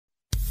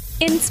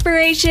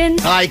Inspiration.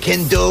 I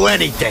can do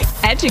anything.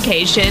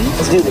 Education.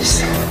 Let's do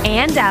this.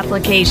 And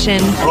application.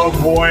 Oh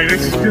boy,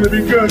 this is gonna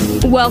be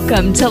good.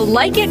 Welcome to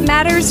Like It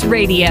Matters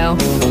Radio,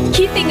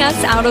 keeping us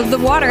out of the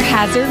water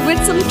hazard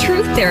with some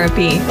truth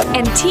therapy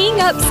and teeing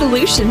up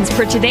solutions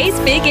for today's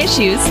big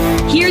issues.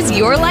 Here's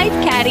your life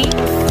caddy,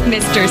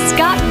 Mr.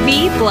 Scott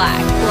V.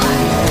 Black.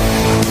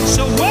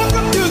 So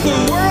welcome to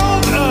the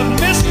world of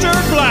Mr.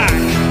 Black.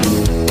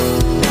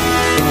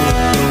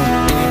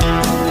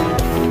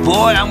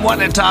 Boy, I'm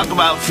wanting to talk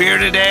about fear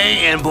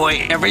today, and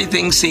boy,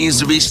 everything seems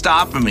to be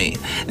stopping me.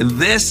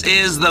 This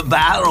is the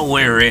battle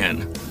we're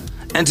in.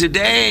 And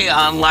today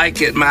on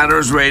Like It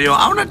Matters Radio,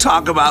 I want to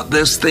talk about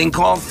this thing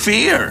called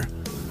fear.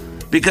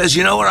 Because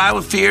you know what I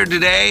would fear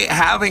today?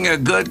 Having a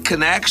good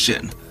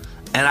connection.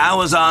 And I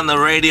was on the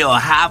radio a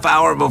half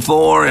hour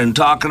before and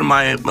talking to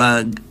my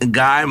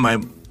guy,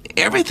 my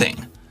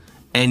everything.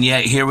 And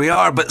yet here we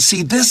are. But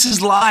see, this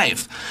is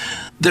life.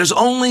 There's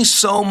only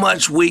so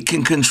much we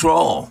can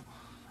control.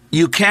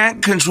 You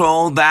can't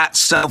control that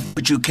stuff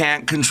which you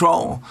can't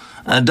control.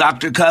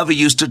 Dr. Covey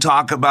used to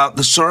talk about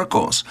the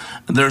circles.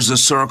 There's a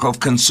circle of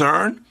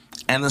concern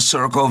and the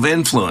circle of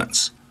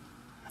influence.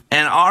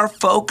 And our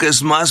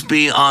focus must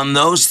be on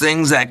those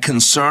things that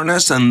concern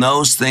us and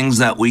those things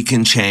that we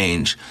can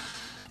change.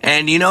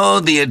 And you know,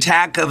 the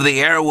attack of the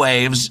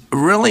airwaves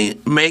really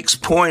makes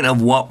point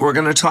of what we're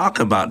going to talk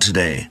about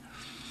today.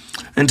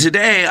 And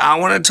today I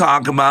want to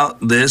talk about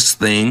this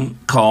thing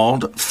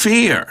called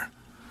fear.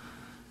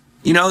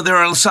 You know, there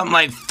are something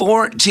like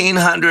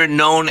 1,400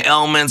 known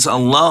elements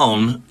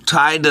alone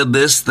tied to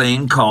this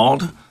thing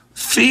called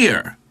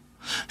fear.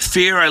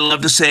 Fear, I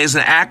love to say, is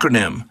an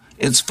acronym.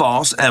 It's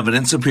false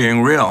evidence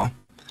appearing real.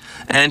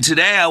 And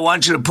today I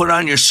want you to put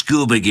on your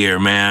scuba gear,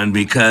 man,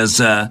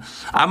 because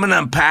I'm going to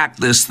unpack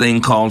this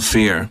thing called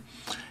fear.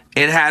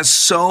 It has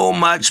so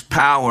much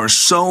power,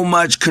 so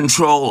much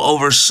control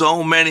over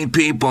so many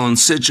people and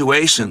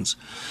situations.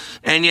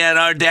 And yet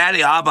our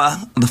daddy,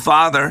 Abba, the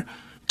Father,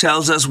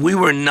 tells us we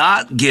were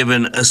not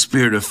given a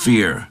spirit of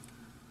fear,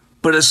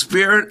 but a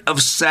spirit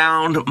of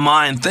sound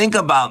mind. Think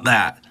about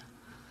that.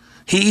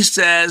 He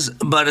says,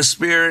 but a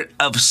spirit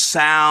of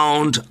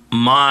sound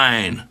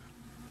mind.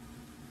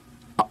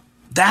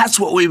 That's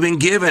what we've been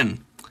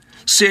given.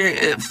 See,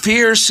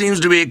 fear seems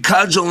to be a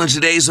cudgel in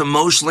today's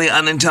emotionally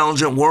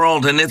unintelligent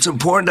world, and it's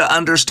important to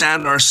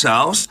understand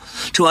ourselves,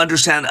 to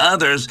understand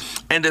others,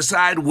 and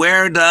decide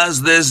where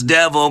does this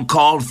devil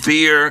called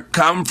fear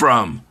come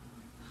from.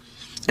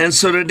 And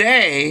so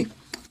today,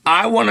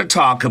 I want to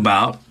talk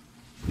about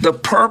the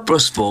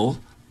purposeful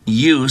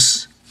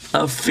use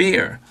of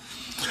fear.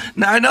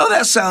 Now, I know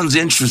that sounds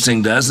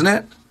interesting, doesn't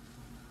it?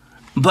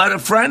 But a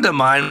friend of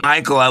mine,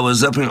 Michael, I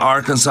was up in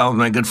Arkansas with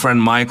my good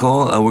friend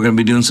Michael. We're going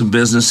to be doing some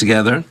business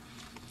together.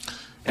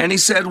 And he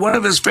said one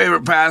of his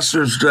favorite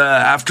pastors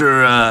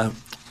after, I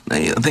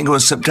think it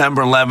was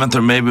September 11th,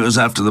 or maybe it was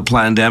after the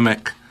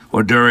pandemic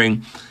or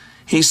during,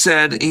 he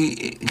said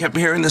he kept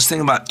hearing this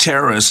thing about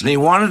terrorists, and he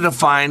wanted to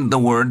find the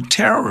word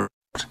terrorist.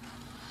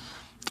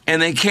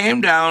 And they came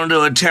down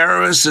to a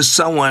terrorist is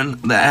someone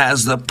that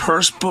has the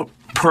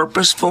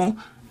purposeful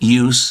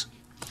use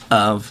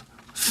of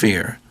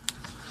fear.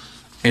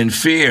 And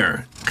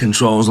fear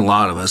controls a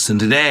lot of us. And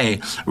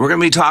today, we're going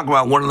to be talking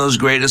about one of those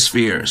greatest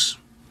fears.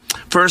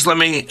 First, let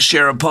me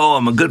share a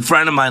poem. A good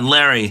friend of mine,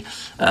 Larry,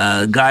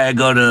 a guy I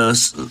go to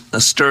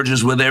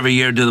Sturgis with every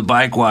year, do the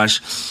bike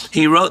wash.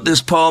 He wrote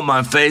this poem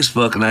on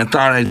Facebook, and I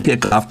thought I'd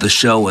kick off the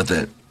show with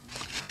it.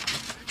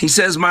 He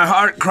says, my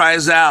heart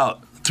cries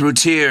out through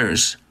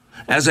tears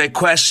as I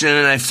question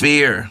and I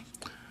fear.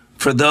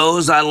 For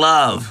those I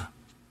love,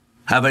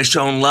 have I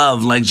shown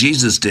love like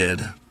Jesus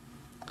did?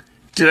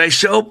 Did I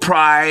show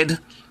pride,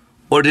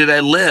 or did I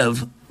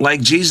live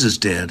like Jesus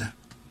did?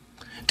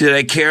 Did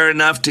I care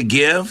enough to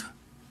give?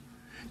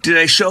 Did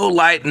I show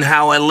light in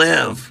how I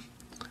live?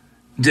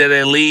 Did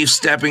I leave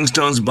stepping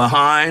stones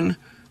behind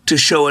to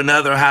show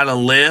another how to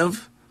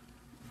live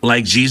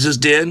like Jesus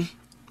did?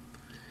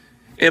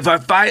 If I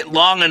fight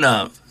long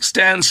enough,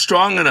 stand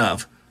strong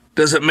enough,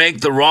 does it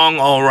make the wrong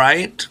all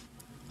right?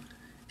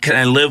 Can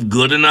I live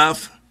good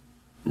enough,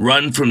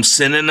 run from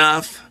sin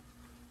enough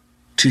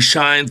to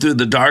shine through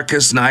the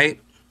darkest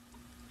night?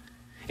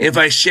 If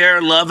I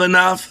share love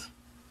enough,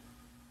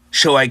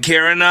 shall I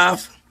care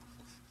enough,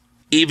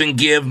 even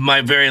give my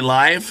very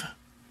life?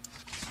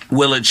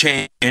 Will it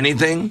change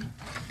anything?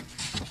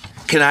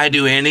 Can I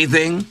do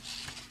anything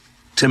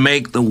to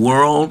make the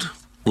world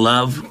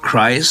love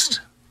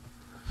Christ?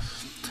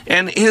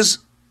 And this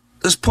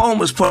poem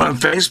was put on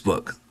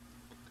Facebook.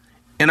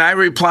 And I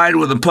replied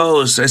with a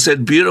post. I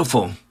said,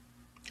 beautiful,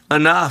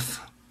 enough.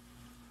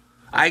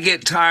 I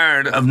get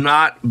tired of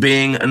not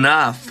being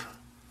enough.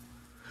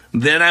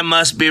 Then I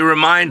must be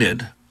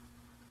reminded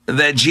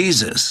that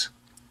Jesus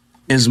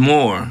is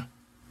more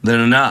than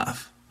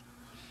enough.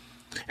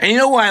 And you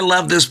know why I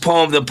love this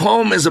poem? The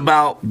poem is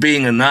about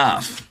being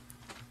enough.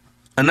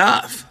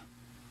 Enough.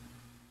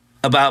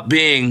 About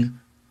being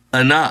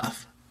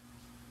enough.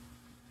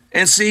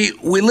 And see,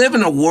 we live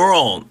in a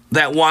world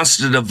that wants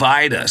to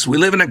divide us. We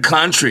live in a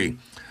country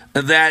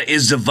that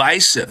is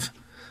divisive,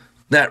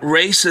 that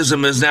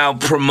racism is now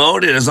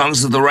promoted as long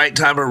as it's the right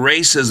type of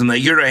racism, that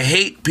you're to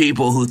hate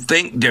people who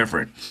think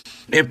different.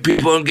 If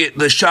people don't get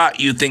the shot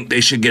you think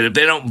they should get, if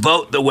they don't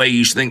vote the way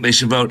you think they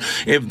should vote,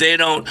 if they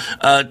don't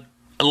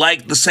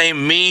like the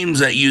same memes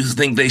that you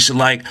think they should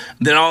like,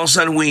 then all of a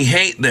sudden we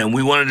hate them.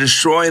 We want to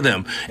destroy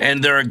them,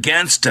 and they're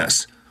against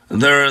us.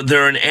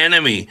 They're an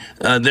enemy.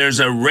 There's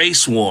a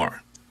race war.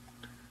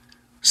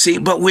 See,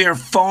 but we are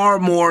far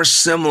more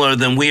similar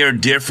than we are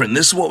different.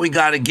 This is what we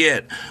got to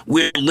get.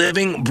 We're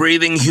living,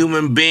 breathing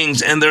human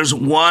beings, and there's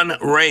one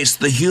race,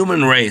 the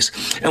human race,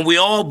 and we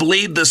all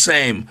bleed the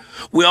same.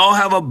 We all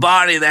have a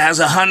body that has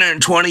a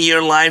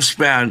 120-year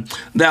lifespan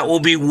that will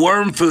be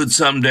worm food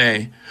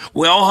someday.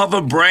 We all have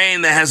a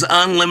brain that has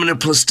unlimited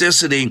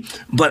plasticity,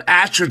 but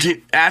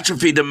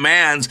atrophy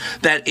demands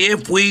that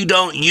if we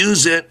don't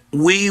use it,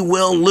 we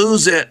will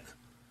lose it.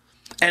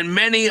 And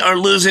many are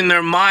losing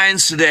their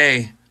minds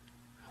today.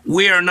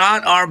 We are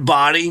not our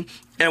body,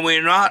 and we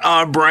are not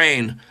our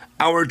brain.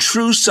 Our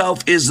true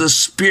self is the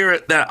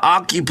spirit that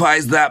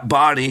occupies that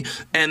body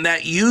and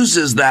that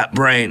uses that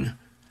brain.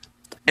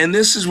 And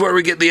this is where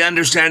we get the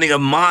understanding of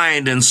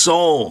mind and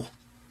soul.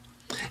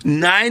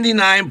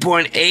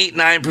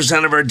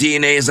 99.89% of our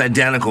DNA is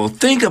identical.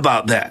 Think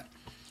about that.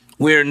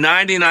 We're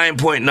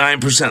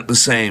 99.9% the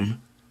same.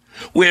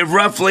 We have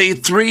roughly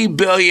 3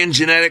 billion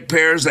genetic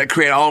pairs that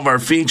create all of our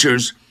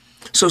features.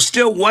 So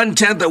still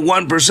 1/10 of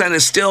 1%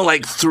 is still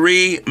like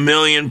 3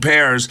 million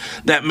pairs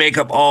that make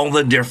up all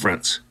the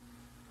difference.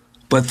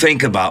 But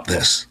think about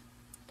this.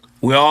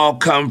 We all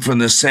come from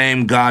the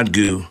same God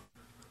goo,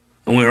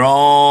 and we're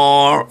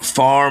all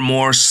far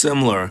more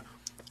similar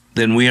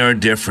than we are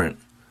different.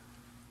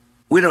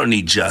 We don't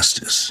need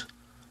justice.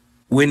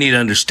 We need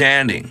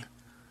understanding.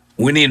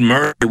 We need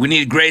mercy. We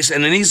need grace.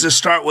 And it needs to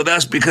start with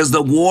us, because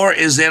the war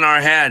is in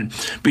our head.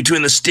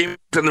 Between the stimulus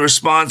and the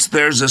response,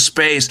 there's a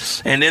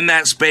space. And in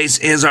that space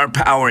is our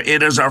power.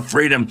 It is our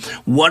freedom.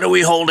 What are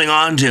we holding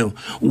on to?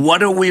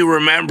 What are we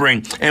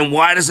remembering? And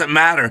why does it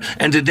matter?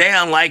 And today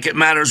on Like It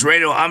Matters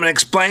Radio, I'm going to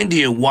explain to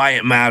you why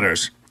it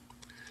matters.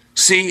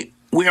 See,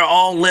 we are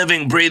all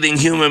living, breathing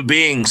human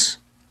beings.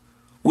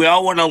 We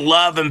all want to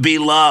love and be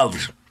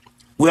loved.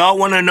 We all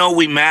want to know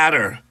we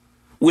matter.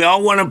 We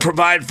all want to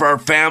provide for our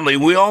family.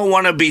 We all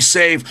want to be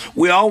safe.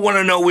 We all want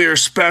to know we are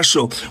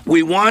special.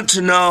 We want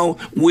to know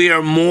we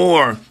are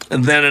more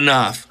than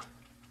enough.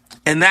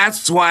 And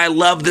that's why I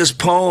love this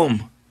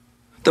poem.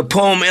 The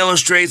poem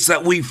illustrates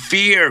that we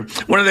fear.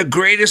 One of the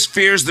greatest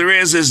fears there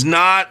is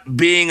not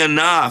being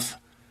enough.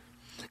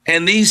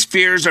 And these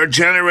fears are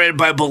generated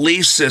by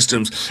belief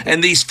systems.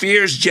 And these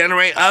fears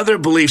generate other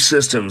belief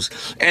systems.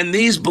 And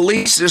these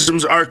belief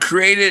systems are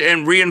created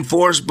and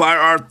reinforced by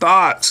our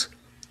thoughts.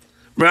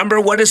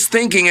 Remember, what is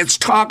thinking? It's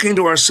talking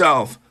to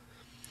ourselves.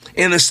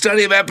 In the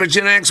study of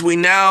epigenetics, we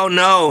now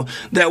know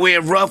that we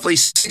have roughly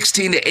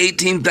 16,000 to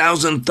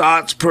 18,000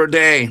 thoughts per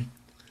day.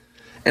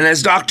 And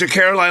as Dr.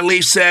 Caroline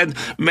Leaf said,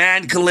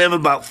 man can live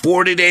about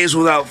 40 days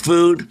without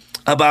food,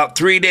 about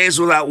 3 days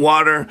without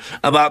water,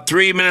 about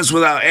 3 minutes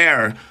without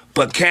air,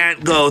 but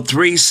can't go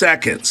 3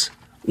 seconds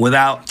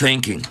without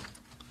thinking.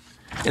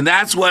 And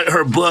that's what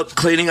her book,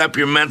 Cleaning Up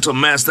Your Mental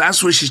Mess,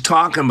 that's what she's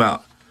talking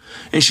about.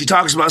 And she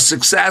talks about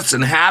success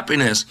and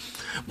happiness.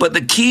 But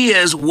the key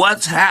is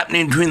what's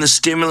happening between the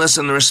stimulus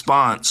and the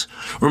response.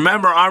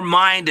 Remember, our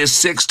mind is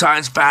 6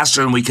 times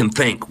faster than we can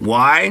think.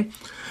 Why?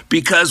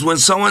 Because when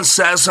someone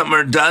says something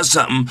or does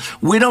something,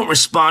 we don't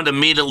respond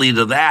immediately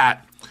to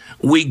that.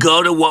 We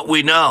go to what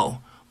we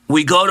know.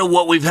 We go to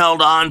what we've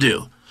held on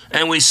to.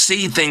 And we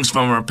see things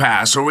from our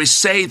past, or we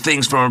say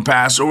things from our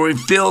past, or we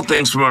feel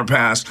things from our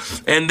past.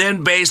 And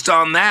then based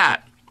on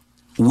that,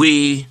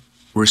 we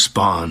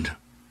respond.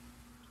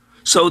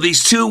 So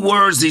these two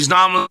words, these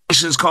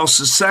nominations called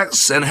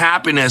success and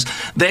happiness,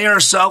 they are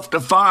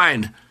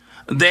self-defined.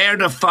 They are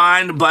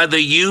defined by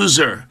the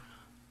user.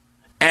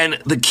 And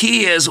the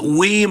key is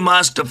we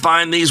must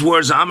define these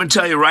words. I'm going to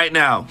tell you right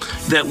now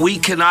that we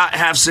cannot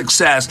have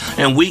success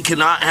and we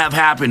cannot have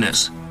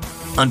happiness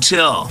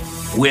until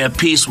we have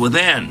peace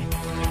within.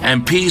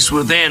 And peace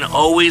within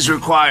always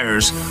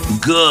requires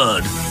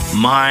good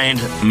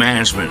mind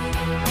management.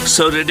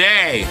 So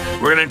today,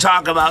 we're going to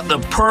talk about the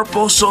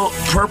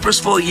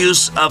purposeful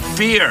use of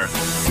fear,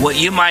 what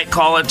you might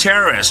call a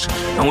terrorist.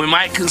 And we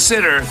might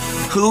consider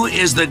who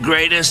is the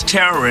greatest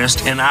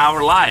terrorist in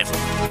our life.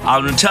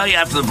 I'm going to tell you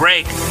after the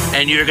break,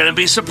 and you're going to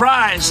be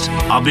surprised.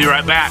 I'll be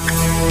right back.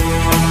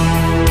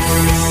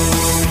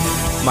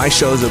 My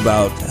show is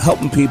about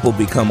helping people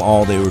become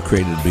all they were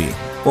created to be.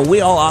 Well,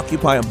 we all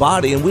occupy a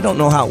body, and we don't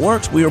know how it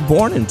works. We were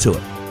born into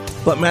it.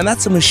 But man,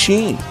 that's a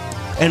machine.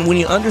 And when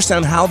you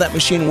understand how that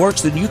machine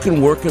works, then you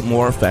can work it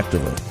more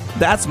effectively.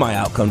 That's my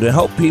outcome, to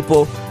help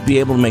people be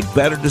able to make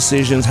better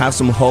decisions, have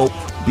some hope,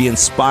 be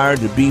inspired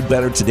to be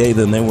better today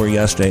than they were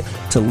yesterday,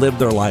 to live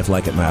their life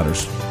like it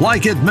matters.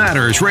 Like It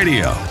Matters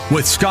Radio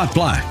with Scott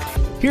Black.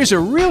 Here's a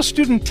real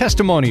student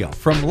testimonial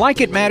from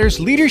Like It Matters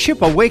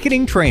Leadership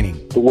Awakening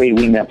Training. The way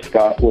we met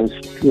Scott was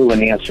through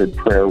an answered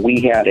prayer. We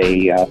had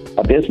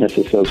a business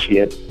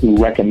associate who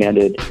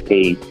recommended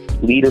a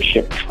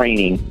leadership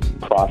training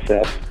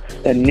process.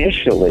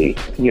 Initially,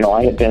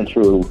 I had been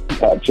through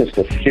just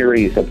a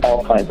series of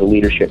all kinds of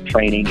leadership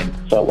training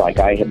and felt like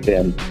I had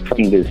been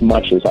trained as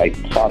much as I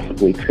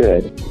possibly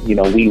could.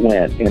 We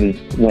went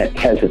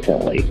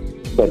hesitantly.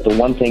 But the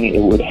one thing, it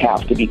would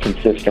have to be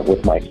consistent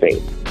with my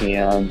faith.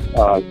 And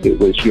it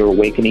was your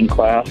awakening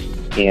class.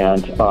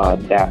 And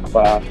that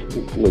class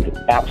was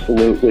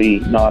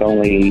absolutely not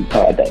only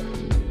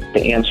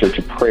the answer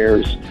to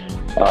prayers,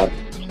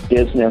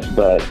 business,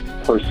 but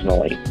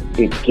personally.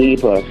 It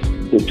gave us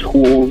the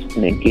tools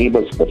and it gave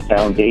us the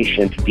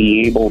foundation to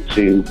be able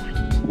to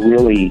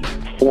really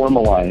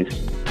formalize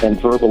and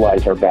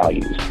verbalize our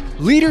values.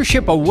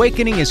 Leadership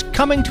Awakening is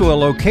coming to a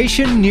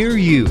location near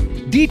you.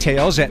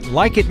 Details at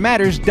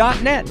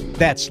likeitmatters.net.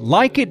 That's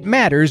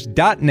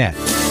likeitmatters.net.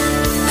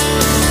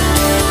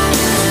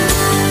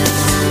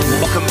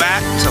 Welcome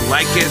back to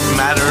Like It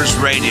Matters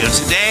Radio.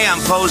 Today I'm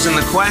posing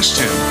the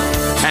question,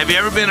 have you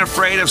ever been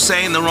afraid of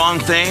saying the wrong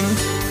thing?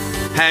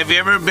 Have you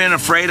ever been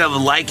afraid of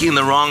liking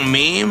the wrong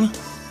meme?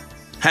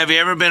 Have you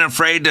ever been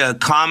afraid to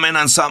comment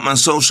on something on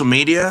social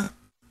media?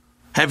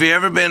 Have you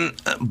ever been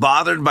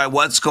bothered by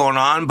what's going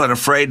on but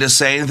afraid to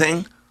say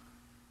anything?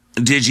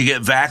 Did you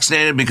get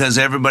vaccinated because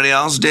everybody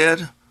else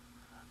did?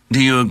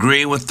 Do you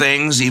agree with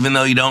things even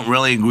though you don't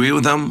really agree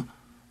with them?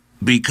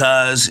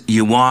 Because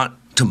you want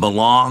to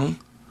belong?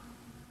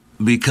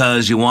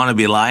 Because you want to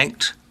be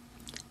liked?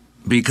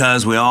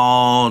 Because we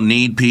all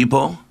need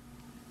people?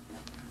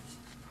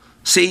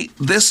 See,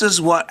 this is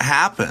what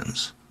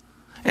happens.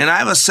 And I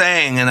have a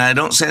saying, and I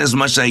don't say it as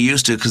much as I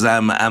used to because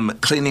I'm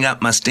cleaning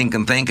up my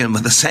stinking thinking,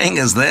 but the saying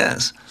is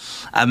this: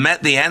 I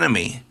met the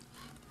enemy,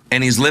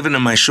 and he's living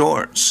in my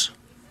shorts.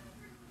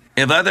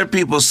 If other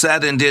people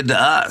said and did to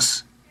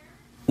us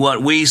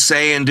what we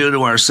say and do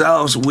to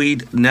ourselves,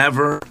 we'd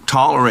never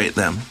tolerate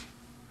them.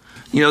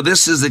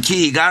 This is the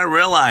key. You got to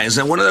realize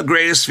that one of the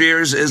greatest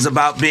fears is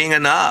about being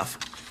enough.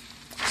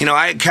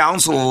 I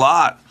counsel a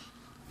lot.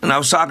 And I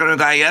was talking to a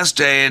guy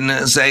yesterday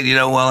and said, hey,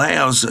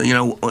 I was,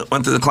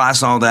 went through the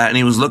class and all that, and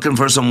he was looking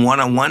for some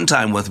one-on-one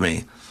time with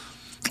me.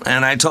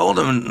 And I told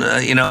him,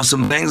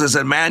 some things. I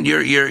said, man,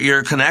 you're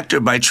a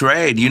connector by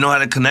trade. You know how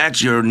to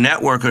connect. You're a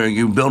networker.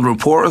 You build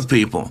rapport with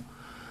people.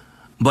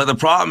 But the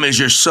problem is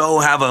you're so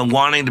have a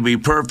wanting to be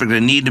perfect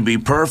and need to be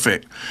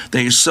perfect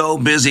that you're so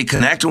busy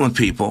connecting with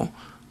people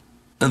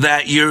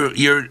that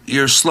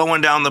you're slowing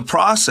down the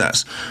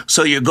process.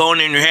 So you're going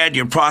in your head,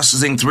 you're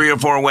processing 3 or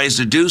 4 ways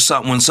to do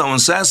something when someone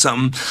says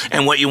something,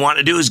 and what you want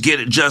to do is get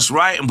it just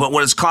right. But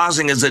what it's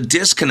causing is a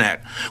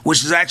disconnect,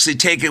 which is actually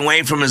taking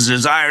away from his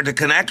desire to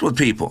connect with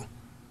people.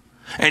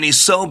 And he's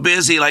so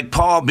busy, like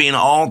Paul, being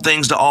all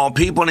things to all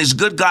people. And he's a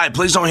good guy.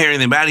 Please don't hear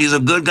anything bad. He's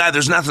a good guy.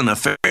 There's nothing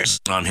nefarious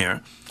on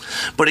here.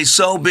 But he's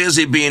so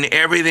busy being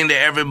everything to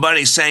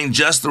everybody, saying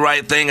just the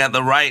right thing at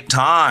the right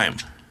time,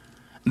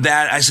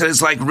 that I said,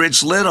 it's like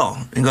Rich Little.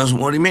 He goes,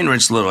 what do you mean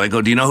Rich Little? I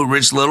go, do you know who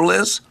Rich Little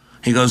is?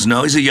 He goes,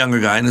 no, he's a younger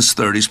guy in his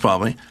 30s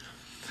probably.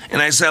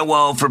 And I said,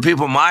 well, for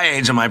people my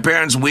age and my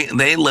parents,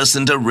 they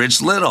listen to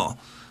Rich Little.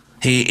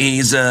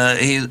 He's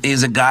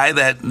a guy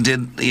that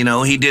did,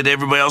 he did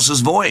everybody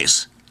else's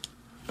voice,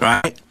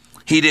 right?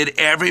 He did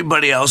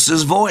everybody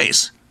else's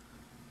voice.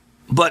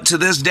 But to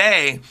this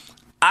day,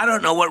 I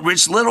don't know what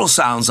Rich Little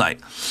sounds like.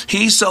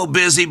 He's so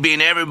busy being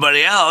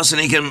everybody else,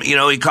 and he can,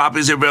 he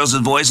copies everybody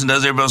else's voice and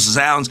does everybody else's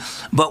sounds.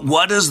 But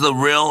what does the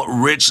real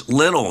Rich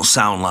Little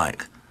sound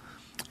like?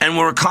 And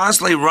we're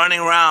constantly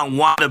running around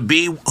wanting to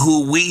be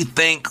who we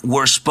think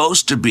we're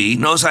supposed to be.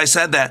 Notice I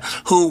said that,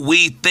 who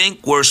we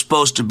think we're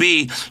supposed to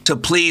be to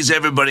please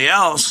everybody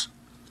else.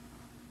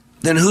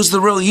 Then who's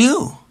the real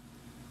you?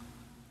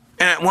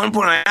 And at one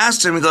point I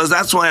asked him, he goes,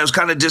 that's why I was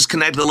kind of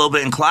disconnected a little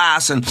bit in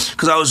class, and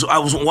because I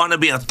was wanting to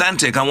be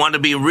authentic. I wanted to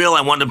be real. I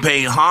wanted to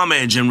pay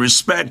homage and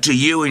respect to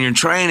you and your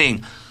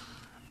training.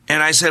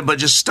 And I said, but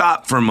just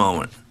stop for a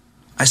moment.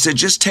 I said,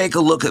 just take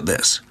a look at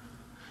this.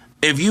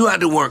 If you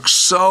had to work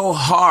so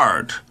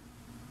hard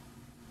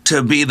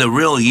to be the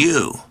real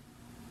you,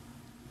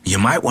 you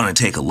might want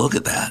to take a look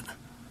at that.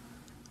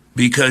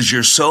 Because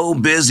you're so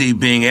busy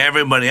being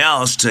everybody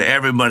else to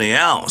everybody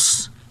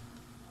else,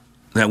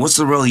 that what's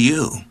the real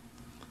you?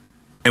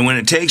 And when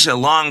it takes you a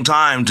long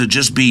time to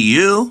just be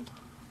you,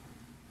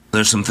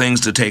 there's some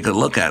things to take a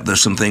look at. There's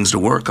some things to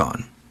work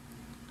on.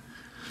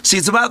 See,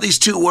 it's about these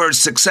 2 words,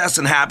 success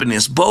and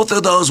happiness. Both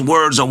of those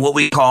words are what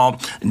we call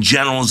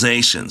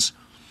generalizations.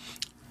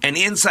 And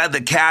inside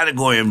the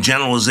category of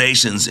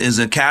generalizations is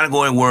a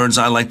category of words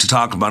I like to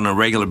talk about on a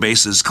regular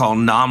basis called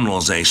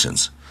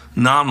nominalizations.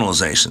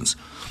 Nominalizations.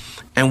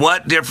 And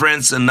what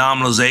difference in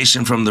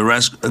nominalization from the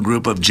rest of the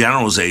group of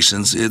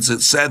generalizations is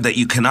it said that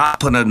you cannot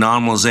put a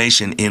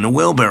nominalization in a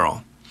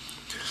wheelbarrow.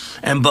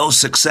 And both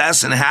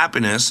success and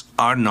happiness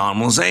are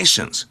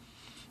nominalizations.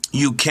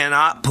 You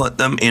cannot put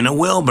them in a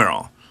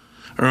wheelbarrow.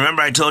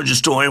 Remember, I told you a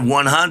story of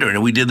 100,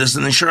 and we did this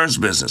in the insurance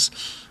business.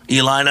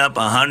 You line up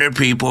 100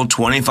 people,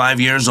 25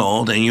 years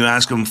old, and you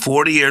ask them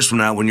 40 years from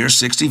now, when you're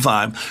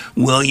 65,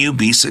 will you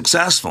be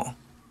successful?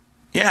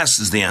 Yes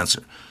is the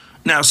answer.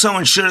 Now,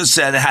 someone should have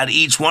said, had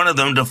each one of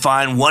them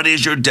define what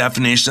is your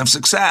definition of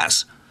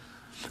success.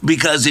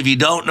 Because if you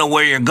don't know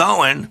where you're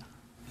going,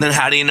 then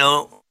how do you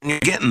know you're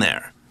getting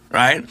there,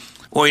 right?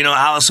 Or,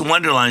 Alice in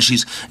Wonderland,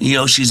 she's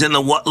in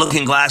the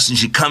looking glass and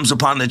she comes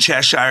upon the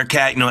Cheshire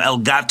Cat, El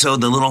Gato,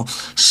 the little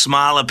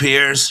smile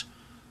appears.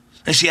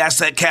 And she asked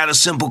that cat a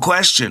simple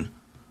question.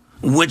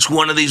 Which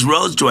one of these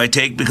roads do I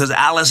take? Because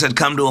Alice had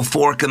come to a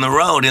fork in the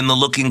road in the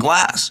looking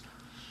glass.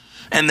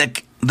 And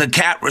the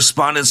cat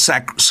responded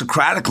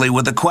Socratically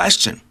with a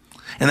question.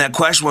 And that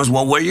question was,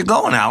 well, where are you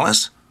going,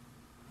 Alice?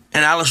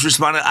 And Alice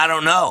responded, I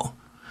don't know.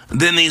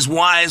 Then these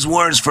wise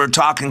words for a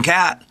talking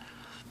cat,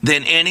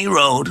 then any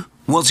road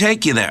will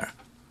take you there.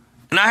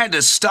 And I had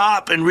to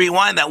stop and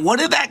rewind that. What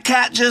did that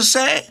cat just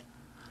say?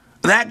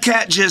 That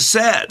cat just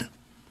said,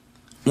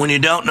 when you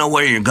don't know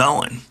where you're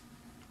going,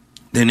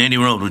 then any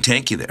road will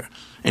take you there.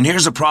 And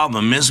here's the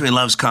problem. Misery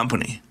loves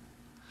company.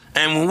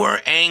 And when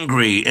we're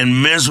angry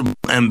and miserable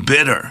and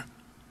bitter,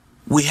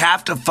 we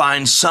have to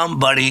find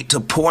somebody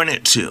to point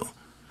it to.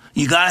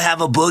 You got to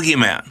have a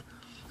boogeyman.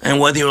 And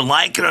whether you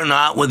like it or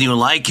not, whether you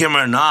like him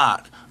or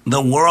not,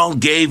 the world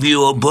gave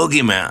you a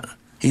boogeyman.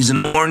 He's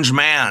an orange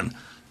man.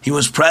 He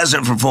was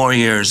president for 4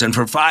 years, and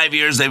for 5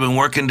 years they've been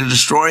working to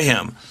destroy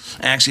him.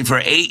 Actually,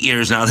 for 8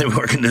 years now they've been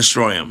working to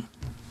destroy him.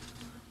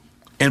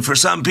 And for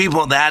some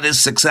people, that is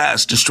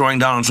success, destroying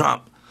Donald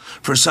Trump.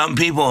 For some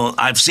people,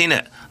 I've seen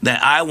it,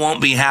 that I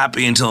won't be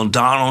happy until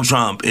Donald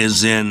Trump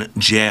is in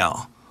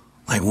jail.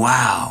 Like,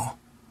 wow,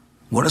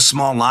 what a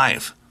small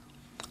life.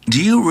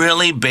 Do you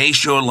really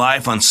base your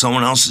life on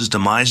someone else's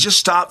demise? Just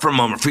stop for a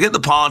moment. Forget the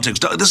politics.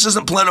 This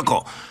isn't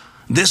political.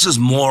 This is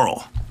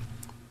moral.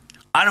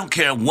 I don't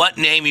care what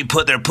name you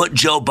put there. Put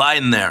Joe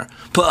Biden there.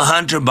 Put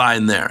Hunter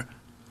Biden there.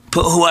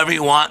 Put whoever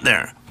you want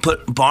there.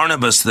 Put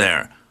Barnabas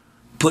there.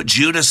 Put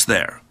Judas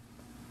there.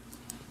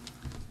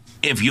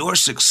 If your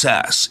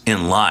success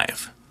in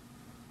life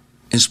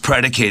is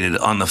predicated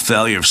on the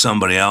failure of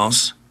somebody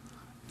else,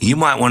 you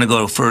might want to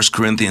go to 1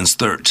 Corinthians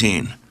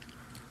 13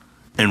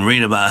 and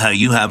read about how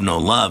you have no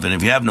love. And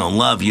if you have no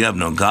love, you have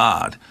no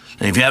God.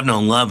 And if you have no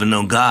love and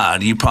no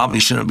God, you probably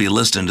shouldn't be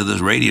listening to this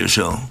radio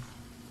show.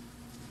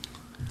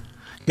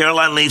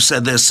 Caroline Leaf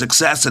said this,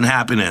 success and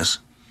happiness.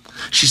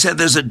 She said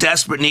there's a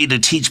desperate need to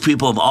teach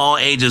people of all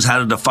ages how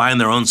to define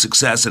their own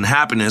success and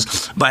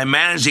happiness by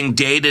managing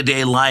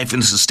day-to-day life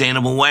in a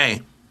sustainable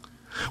way.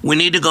 We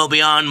need to go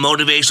beyond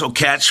motivational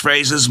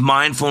catchphrases,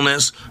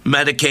 mindfulness,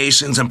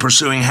 medications, and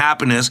pursuing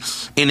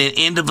happiness in an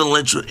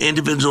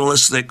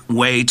individualistic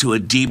way to a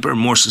deeper,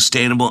 more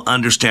sustainable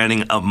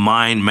understanding of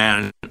mind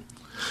management.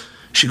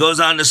 She goes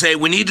on to say,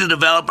 we need to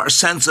develop our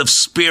sense of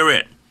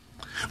spirit,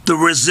 the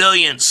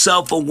resilient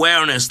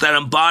self-awareness that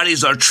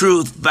embodies our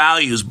truth,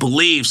 values,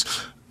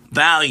 beliefs,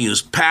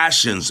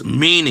 passions,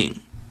 meaning.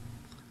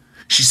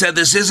 She said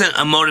this isn't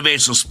a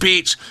motivational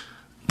speech,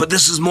 but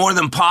this is more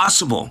than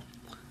possible.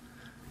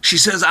 She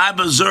says,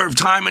 I've observed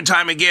time and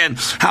time again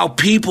how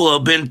people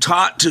have been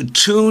taught to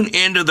tune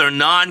into their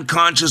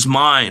non-conscious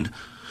mind,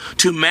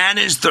 to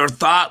manage their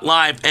thought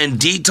life and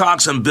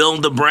detox and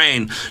build the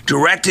brain,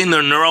 directing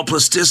their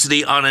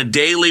neuroplasticity on a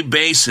daily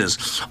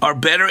basis, are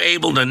better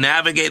able to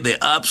navigate the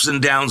ups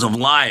and downs of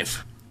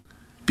life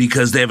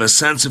because they have a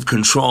sense of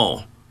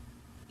control,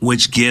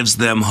 which gives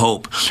them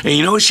hope. And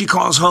you know what she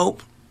calls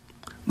hope?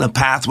 The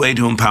pathway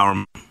to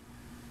empowerment.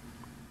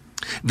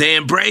 They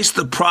embrace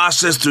the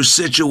process through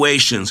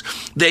situations.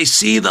 They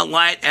see the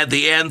light at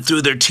the end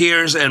through their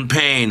tears and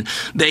pain.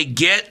 They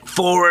get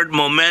forward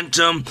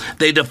momentum.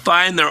 They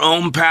define their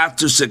own path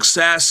to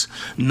success,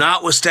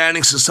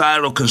 notwithstanding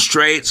societal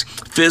constraints,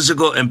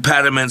 physical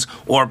impediments,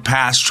 or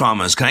past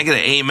traumas. Can I get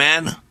an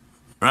amen?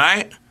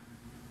 Right?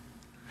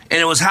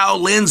 And it was Hal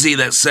Lindsey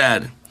that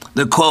said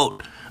the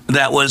quote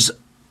that was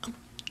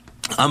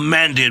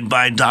amended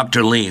by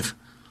Dr. Leaf.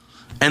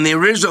 And the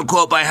original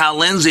quote by Hal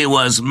Lindsey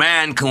was,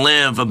 man can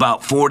live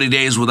about 40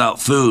 days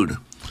without food,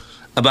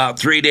 about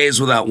 3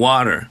 days without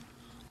water,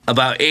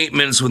 about 8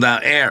 minutes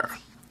without air,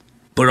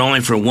 but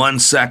only for 1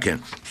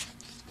 second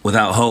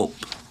without hope.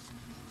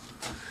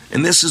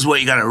 And this is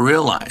what you got to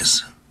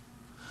realize,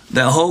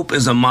 that hope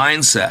is a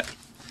mindset.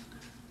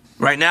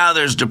 Right now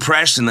there's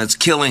depression that's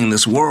killing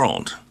this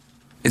world.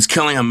 It's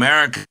killing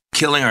America,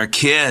 killing our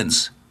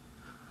kids.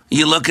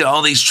 You look at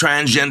all these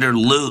transgender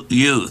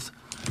youth,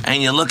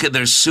 and you look at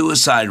their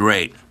suicide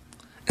rate,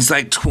 it's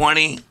like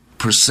 20%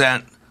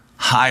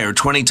 higher,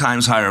 20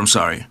 times higher, I'm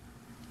sorry.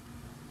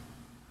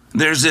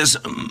 There's this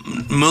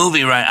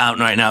movie out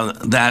right now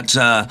that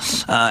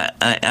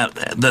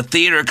the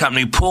theater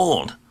company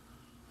pulled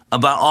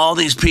about all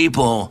these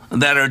people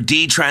that are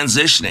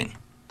detransitioning,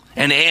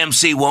 and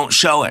AMC won't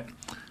show it.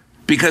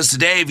 Because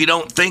today, if you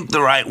don't think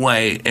the right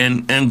way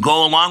and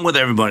go along with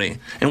everybody,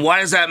 and why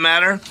does that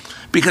matter?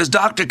 Because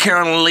Dr.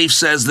 Caroline Leaf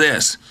says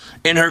this,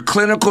 In her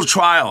clinical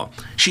trial,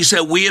 she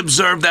said, we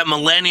observed that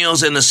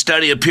millennials in the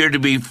study appeared to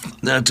be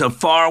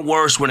far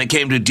worse when it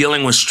came to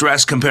dealing with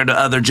stress compared to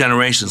other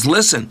generations.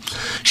 Listen,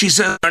 she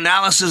said, our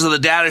analysis of the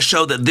data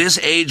showed that this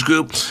age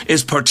group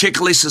is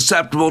particularly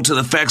susceptible to the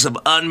effects of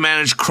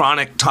unmanaged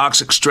chronic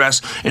toxic stress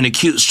and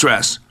acute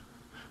stress.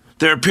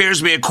 There appears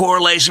to be a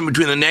correlation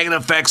between the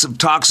negative effects of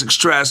toxic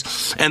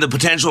stress and the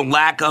potential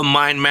lack of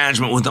mind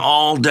management with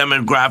all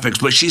demographics.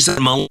 But she said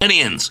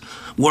millennials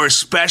were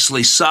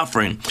especially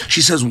suffering.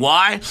 She says,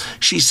 why?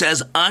 She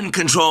says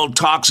uncontrolled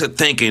toxic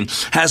thinking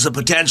has the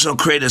potential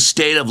to create a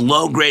state of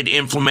low-grade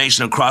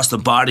inflammation across the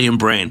body and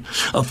brain,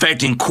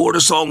 affecting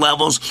cortisol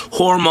levels,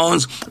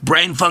 hormones,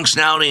 brain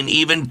functionality, and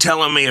even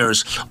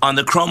telomeres on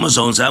the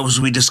chromosomes, as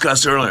we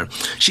discussed earlier.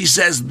 She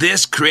says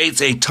this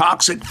creates a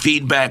toxic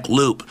feedback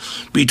loop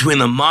between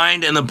the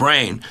mind and the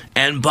brain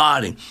and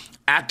body,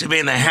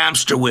 activating the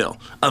hamster wheel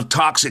of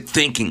toxic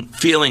thinking,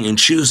 feeling, and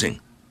choosing.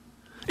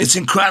 It's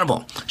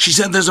incredible. She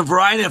said there's a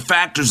variety of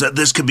factors that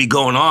this could be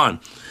going on,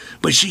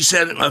 but she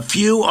said a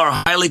few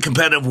are highly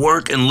competitive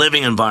work and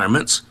living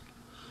environments.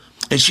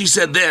 And she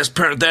said this,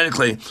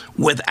 parenthetically,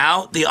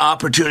 without the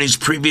opportunities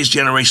previous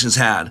generations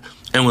had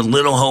and with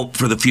little hope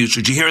for the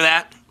future. Did you hear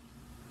that?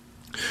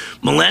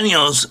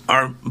 Millennials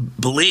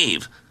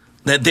believe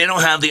that they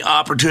don't have the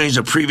opportunities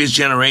of previous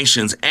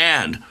generations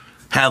and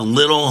have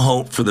little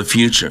hope for the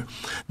future.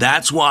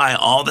 That's why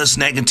all this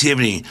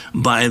negativity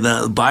by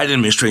the Biden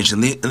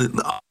administration,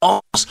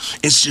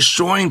 it's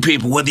destroying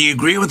people, whether you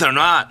agree with it or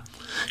not.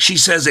 She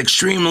says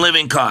extreme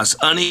living costs,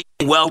 uneven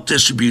wealth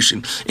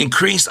distribution,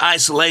 increased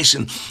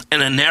isolation,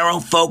 and a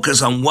narrow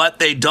focus on what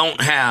they don't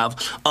have,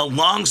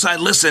 alongside,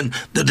 listen,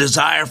 the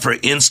desire for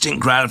instant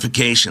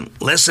gratification.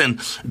 Listen,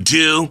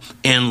 due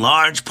in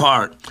large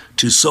part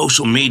to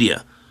social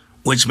media,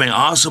 which may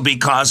also be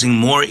causing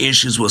more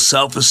issues with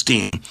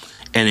self-esteem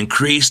and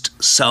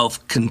increased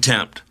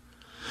self-contempt.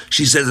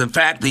 She says, in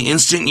fact, the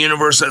instant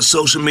universe that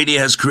social media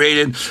has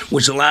created,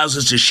 which allows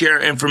us to share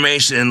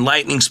information at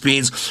lightning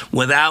speeds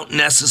without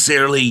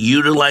necessarily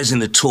utilizing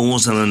the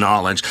tools and the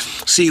knowledge.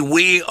 See,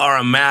 we are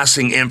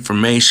amassing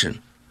information,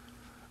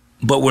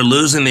 but we're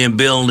losing the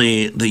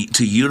ability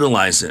to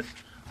utilize it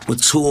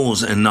with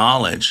tools and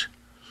knowledge.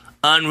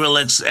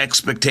 Unrealistic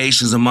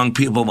expectations among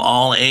people of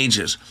all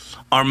ages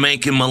are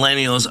making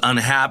millennials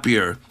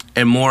unhappier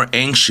and more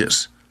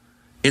anxious.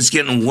 It's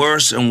getting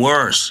worse and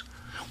worse.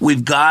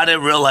 We've got to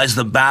realize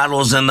the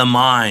battle's in the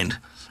mind.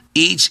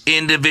 Each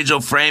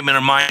individual frame in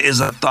our mind is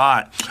a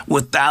thought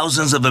with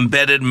thousands of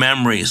embedded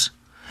memories.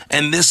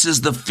 And this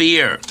is the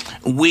fear.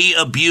 We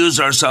abuse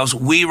ourselves.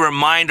 We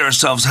remind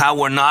ourselves how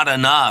we're not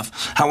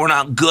enough, how we're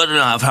not good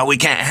enough, how we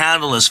can't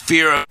handle this.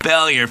 Fear of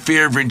failure,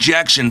 fear of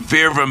rejection,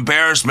 fear of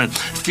embarrassment,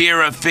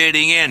 fear of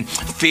fitting in,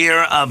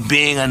 fear of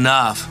being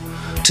enough.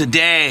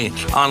 Today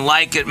on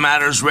Like It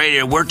Matters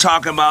Radio, we're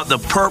talking about the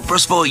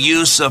purposeful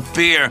use of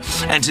fear.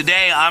 And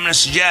today I'm going to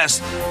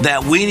suggest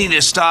that we need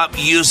to stop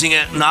using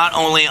it not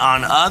only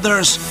on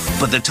others,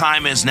 but the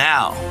time is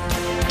now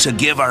to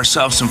give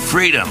ourselves some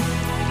freedom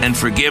and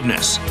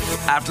forgiveness.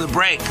 After the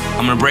break,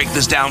 I'm going to break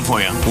this down for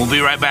you. We'll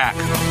be right back.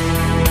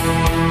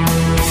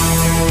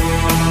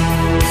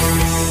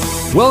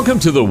 Welcome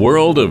to the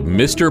world of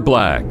Mr.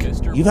 Black.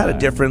 You've had a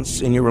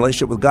difference in your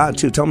relationship with God,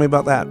 too. Tell me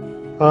about that.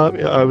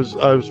 I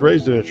was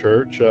raised in a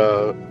church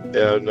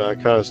and I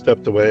kind of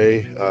stepped away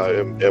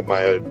in my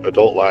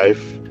adult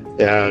life,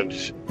 and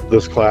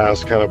this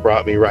class kind of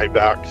brought me right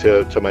back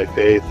to my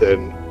faith,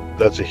 and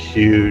that's a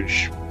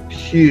huge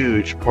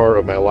part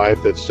of my life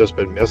that's just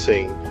been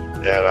missing.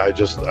 And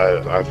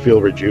I feel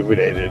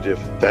rejuvenated,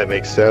 if that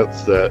makes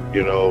sense, that,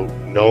 you know,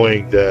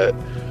 knowing that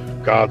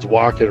God's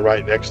walking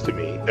right next to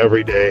me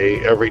every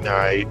day, every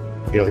night.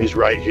 You know, he's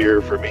right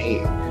here for me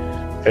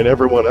and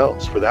everyone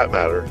else for that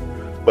matter.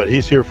 But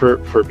he's here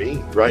for me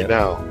right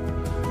now.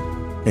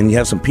 And you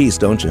have some peace,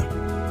 don't you?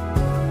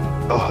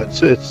 Oh,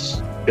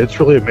 it's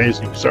really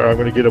amazing. Sorry, I'm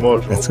going to get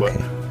emotional. That's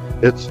okay.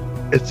 But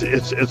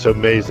it's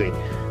amazing.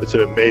 It's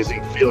an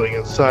amazing feeling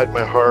inside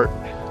my heart.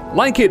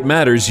 Like It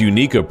Matters'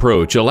 unique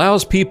approach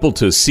allows people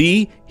to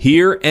see,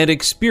 hear, and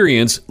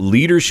experience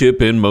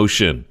leadership in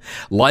motion.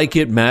 Like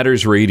It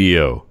Matters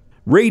Radio.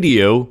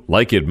 Radio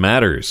like it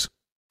matters.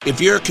 If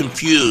you're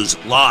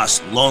confused,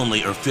 lost,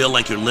 lonely, or feel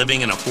like you're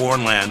living in a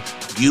foreign land,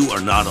 you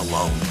are not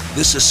alone.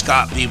 This is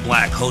Scott B.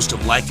 Black, host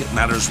of Like It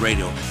Matters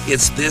Radio.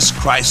 It's this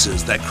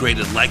crisis that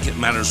created Like It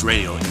Matters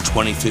Radio in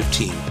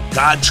 2015.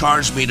 God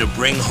charged me to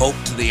bring hope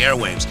to the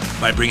airwaves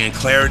by bringing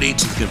clarity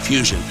to the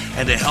confusion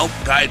and to help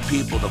guide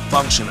people to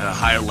function at a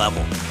higher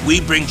level. We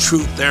bring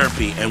truth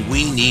therapy, and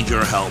we need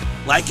your help.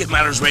 Like It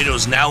Matters Radio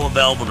is now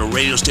available to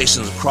radio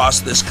stations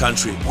across this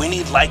country. We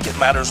need Like It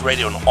Matters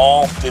Radio in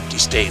all 50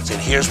 states, and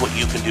here's what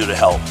you can do to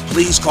help.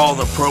 Please call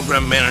the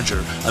program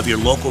manager of your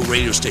local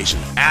radio station.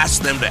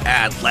 Ask them to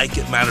add Like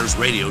It Matters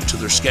Radio to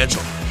their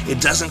schedule.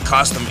 It doesn't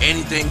cost them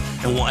anything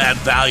and will add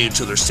value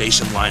to their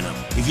station lineup.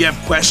 If you have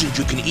questions,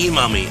 you can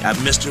email me at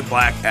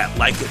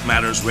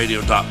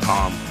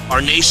mrblack@likeitmattersradio.com.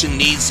 Our nation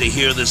needs to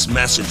hear this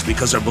message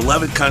because our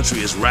beloved country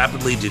is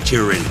rapidly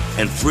deteriorating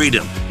and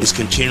freedom is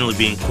continually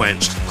being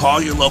quenched.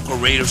 Call your local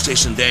radio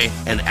station today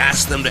and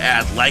ask them to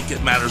add Like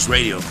It Matters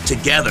Radio.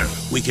 Together,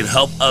 we can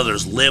help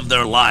others live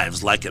their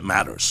lives like it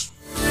matters.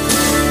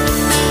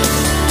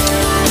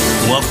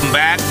 Welcome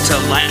back to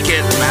Like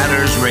It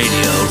Matters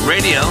Radio.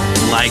 Radio,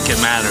 like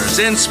it matters.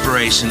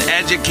 Inspiration,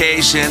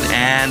 education,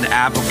 and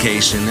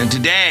application. And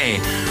today,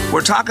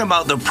 we're talking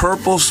about the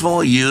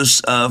purposeful use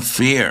of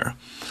fear.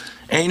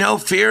 And you know,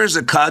 fear is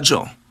a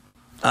cudgel.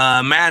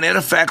 Man, it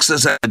affects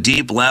us at a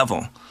deep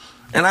level.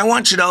 And I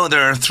want you to know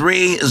there are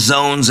 3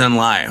 zones in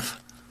life.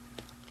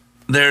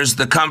 There's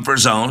the comfort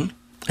zone.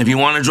 If you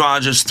want to draw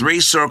just 3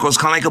 circles,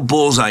 kind of like a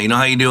bullseye. You know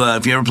how you do,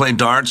 if you ever play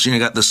darts, you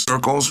got the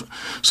circles.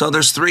 So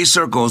there's 3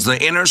 circles.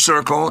 The inner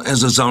circle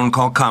is a zone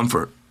called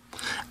comfort.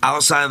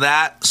 Outside of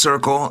that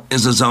circle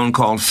is a zone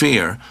called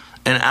fear.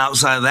 And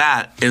outside of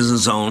that is a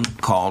zone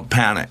called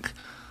panic.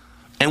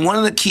 And one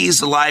of the keys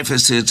to life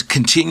is to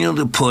continue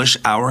to push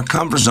our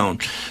comfort zone.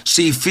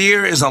 See,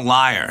 fear is a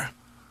liar.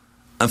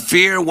 A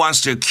fear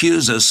wants to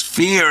accuse us.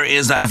 Fear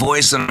is that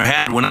voice in our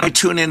head. When I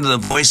tune into the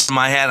voice in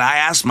my head, I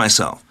ask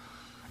myself,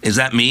 is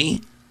that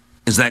me?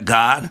 Is that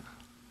God?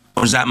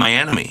 Or is that my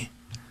enemy?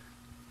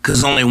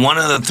 Because only one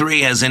of the 3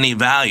 has any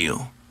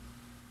value,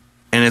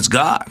 and it's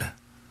God.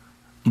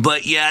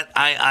 But yet,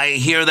 I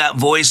hear that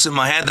voice in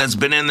my head that's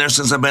been in there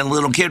since I've been a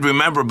little kid.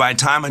 Remember, by the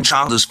time a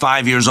child is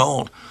 5 years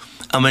old,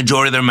 a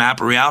majority of their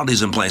map of reality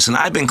is in place. And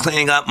I've been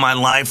cleaning up my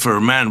life for,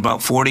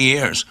 about 40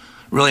 years.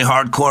 Really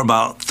hardcore,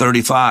 about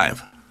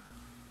 35.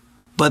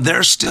 But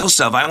there's still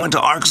stuff. I went to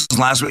Arkansas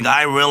last week.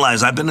 I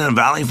realized I've been in the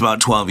valley for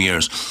about 12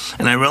 years.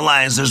 And I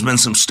realized there's been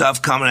some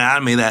stuff coming out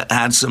of me that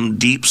had some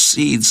deep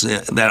seeds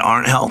that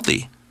aren't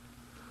healthy.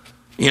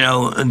 You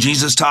know,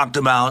 Jesus talked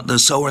about the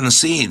sower and the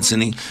seeds.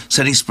 And he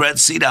said he spread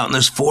seed out. And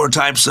there's 4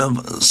 types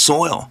of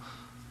soil.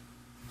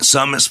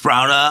 Some that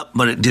sprout up,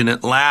 but it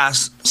didn't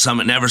last. Some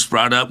that never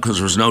sprout up because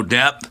there was no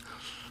depth.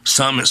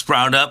 Some that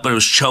sprout up, but it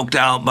was choked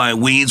out by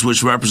weeds,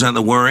 which represent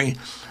the worry.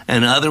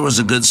 And the other was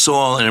a good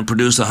soil, and it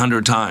produced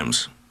 100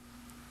 times.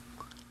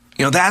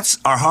 You know, that's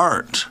our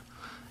heart.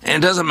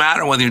 And it doesn't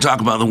matter whether you're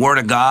talking about the Word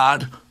of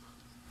God,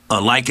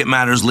 Like It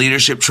Matters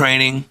leadership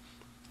training,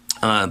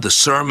 the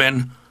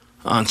sermon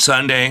on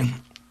Sunday,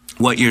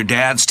 what your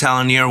dad's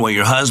telling you, or what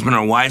your husband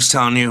or wife's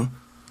telling you.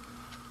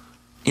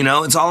 You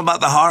know, it's all about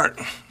the heart.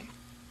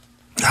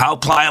 How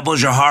pliable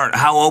is your heart?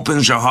 How open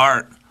is your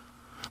heart?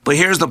 But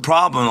here's the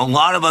problem. A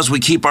lot of us, we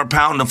keep our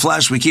pound of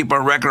flesh. We keep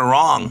our record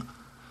wrong.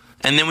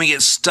 And then we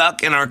get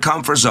stuck in our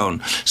comfort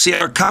zone. See,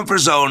 our comfort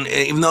zone,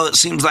 even though it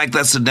seems like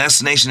that's the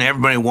destination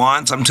everybody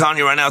wants, I'm telling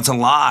you right now, it's a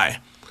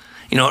lie.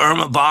 You know,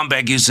 Irma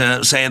Bombeck used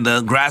to say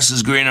the grass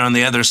is greener on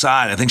the other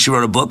side. I think she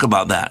wrote a book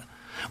about that.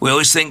 We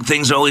always think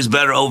things are always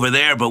better over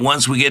there, but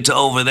once we get to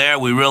over there,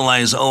 we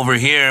realize over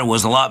here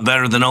was a lot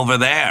better than over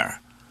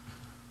there.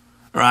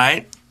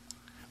 Right?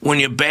 When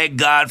you beg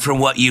God for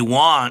what you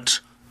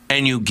want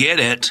and you get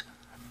it,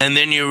 and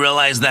then you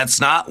realize that's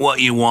not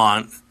what you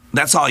want,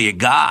 that's all you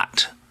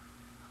got.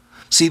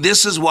 See,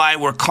 this is why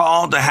we're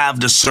called to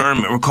have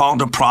discernment. We're called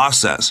to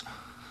process.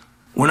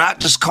 We're not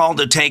just called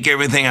to take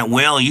everything at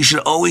will. You should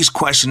always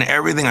question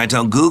everything I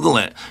tell. Google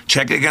it.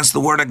 Check it against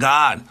the Word of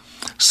God.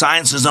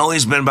 Science has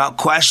always been about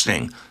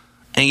questioning.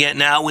 And yet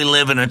now we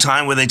live in a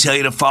time where they tell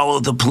you to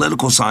follow the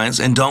political science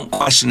and don't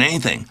question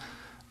anything.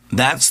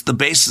 That's the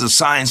basis of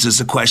science, is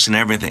to question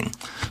everything.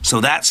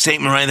 So that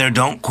statement right there,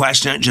 don't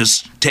question it,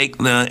 just take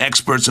the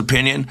expert's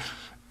opinion,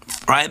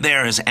 right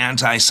there is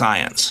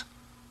anti-science.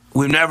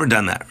 We've never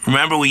done that.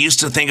 Remember, we used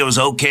to think it was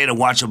okay to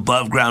watch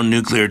above-ground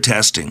nuclear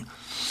testing.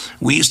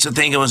 We used to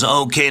think it was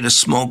okay to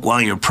smoke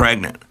while you're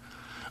pregnant.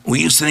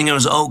 We used to think it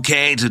was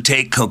okay to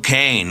take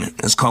cocaine.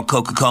 It's called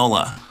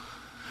Coca-Cola.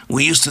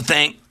 We used to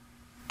think,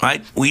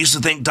 right? We used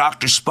to think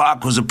Dr.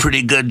 Spock was a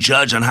pretty good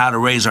judge on how to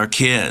raise our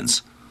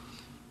kids.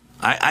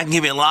 I can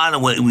give you a lot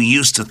of what we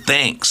used to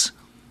think,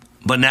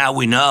 but now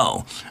we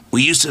know.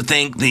 We used to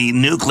think the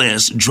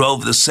nucleus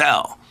drove the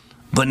cell,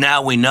 but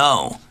now we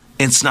know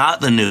it's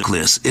not the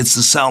nucleus, it's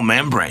the cell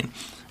membrane.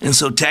 And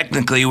so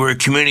technically we're a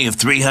community of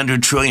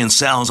 300 trillion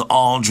cells,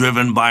 all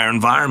driven by our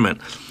environment.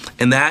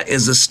 And that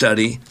is the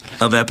study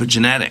of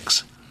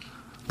epigenetics.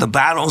 The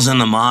battle's in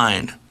the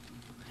mind.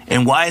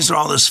 And why is there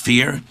all this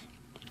fear?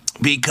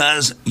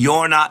 Because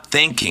you're not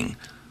thinking.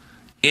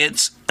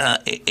 It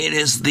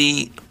is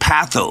the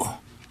patho.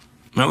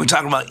 Remember we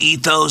talked about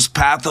ethos,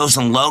 pathos,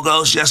 and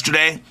logos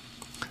yesterday?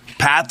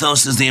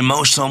 Pathos is the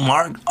emotional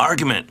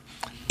argument.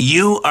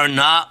 You are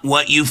not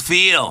what you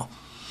feel.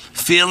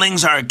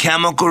 Feelings are a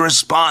chemical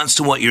response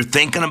to what you're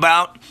thinking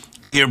about,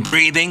 your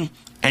breathing,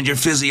 and your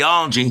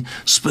physiology,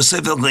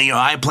 specifically your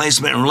eye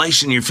placement in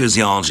relation to your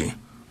physiology.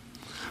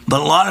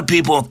 But a lot of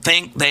people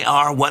think they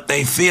are what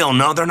they feel.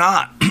 No, they're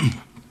not.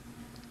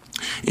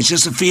 It's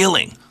just a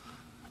feeling.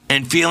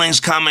 And feelings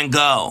come and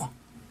go.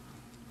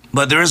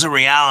 But there is a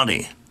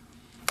reality.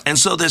 And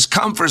so this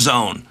comfort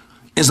zone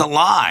is a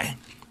lie.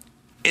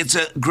 It's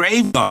a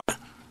graveyard.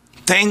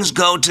 Things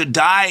go to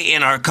die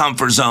in our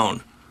comfort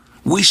zone.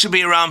 We should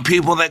be around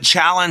people that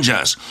challenge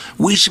us.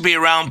 We should be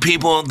around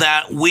people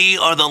that we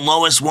are the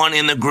lowest one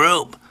in the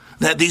group,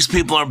 that these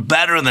people are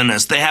better than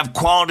us. They have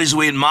qualities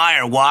we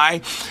admire.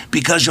 Why?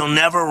 Because you'll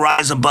never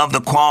rise above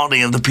the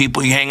quality of the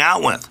people you hang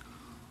out with.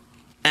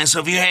 And so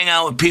if you hang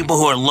out with people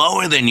who are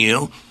lower than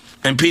you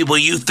and people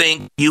you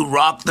think you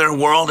rock their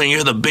world and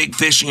you're the big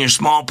fish in your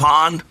small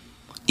pond,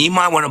 you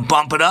might want to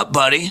bump it up,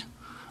 buddy.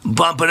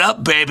 Bump it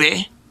up,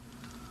 baby.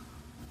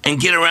 And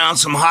get around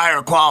some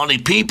higher quality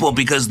people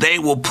because they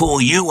will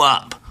pull you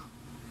up.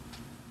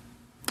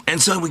 And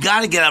so we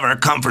got to get out of our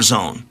comfort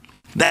zone.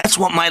 That's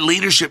what my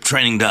leadership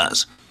training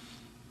does.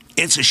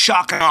 It's a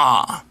shock and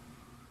awe.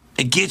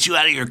 It gets you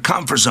out of your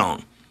comfort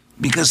zone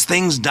because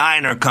things die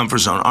in our comfort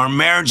zone. Our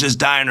marriages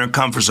die in our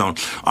comfort zone.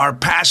 Our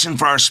passion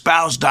for our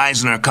spouse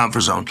dies in our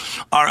comfort zone.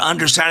 Our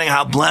understanding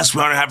how blessed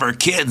we are to have our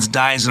kids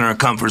dies in our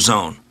comfort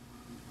zone.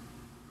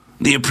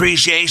 The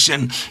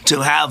appreciation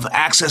to have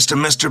access to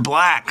Mr.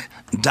 Black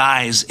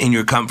dies in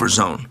your comfort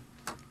zone.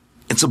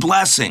 It's a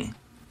blessing.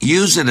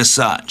 Use it as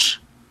such.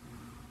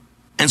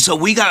 And so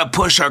we got to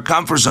push our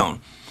comfort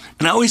zone.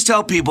 And I always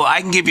tell people,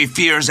 I can give you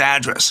fear's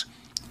address.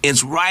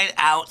 It's right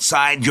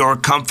outside your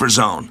comfort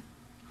zone.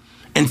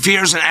 And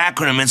fear is an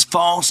acronym. It's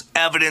false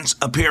evidence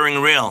appearing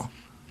real.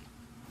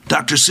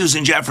 Dr.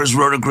 Susan Jeffers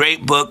wrote a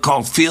great book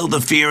called Feel the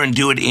Fear and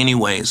Do It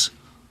Anyways.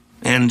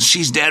 And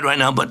she's dead right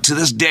now, but to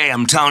this day,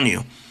 I'm telling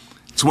you,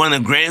 it's one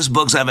of the greatest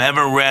books I've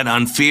ever read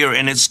on fear,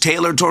 and it's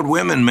tailored toward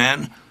women,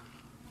 man.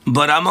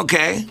 But I'm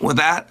okay with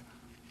that.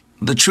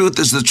 The truth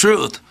is the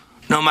truth,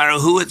 no matter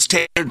who it's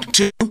tailored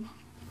to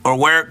or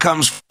where it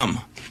comes from.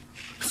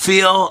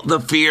 Feel the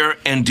fear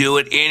and do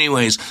it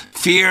anyways.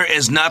 Fear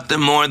is nothing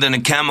more than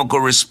a chemical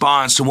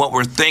response to what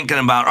we're thinking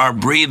about our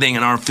breathing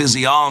and our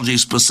physiology,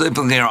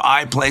 specifically our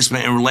eye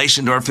placement in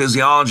relation to our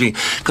physiology,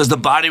 because the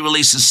body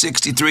releases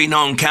 63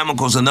 known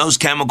chemicals, and those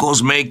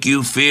chemicals make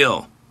you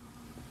feel.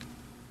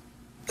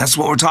 That's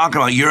what we're talking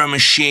about. You're a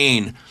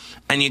machine,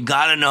 and you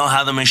got to know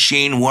how the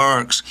machine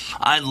works.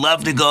 I'd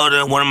love to go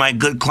to one of my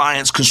good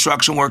clients,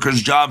 construction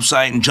workers' job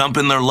site, and jump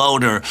in their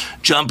loader,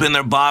 jump in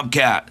their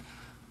Bobcat.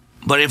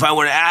 But if I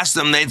were to ask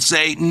them, they'd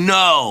say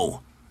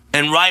no,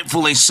 and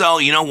rightfully so.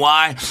 You know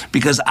why?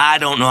 Because I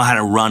don't know how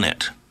to run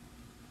it.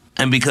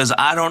 And because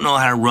I don't know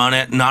how to run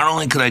it, not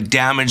only could I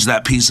damage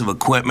that piece of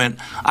equipment,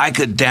 I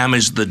could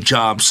damage the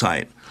job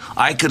site.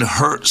 I could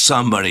hurt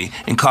somebody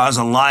and cause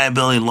a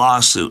liability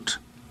lawsuit.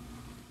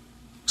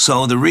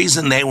 So the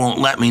reason they won't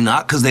let me,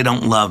 not because they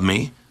don't love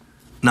me,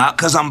 not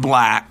because I'm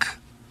black,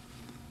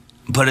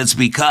 but it's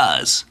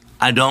because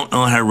I don't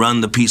know how to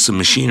run the piece of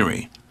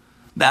machinery.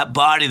 That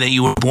body that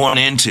you were born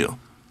into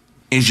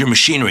is your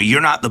machinery.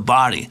 You're not the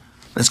body.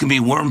 That's going to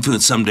be worm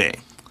food someday.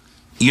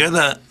 You're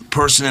the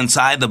person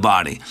inside the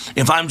body.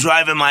 If I'm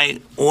driving my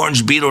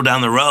orange Beetle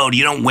down the road,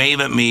 you don't wave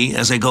at me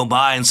as I go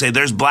by and say,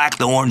 there's Black,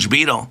 the orange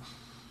Beetle.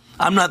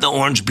 I'm not the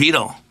orange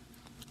Beetle.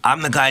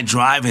 I'm the guy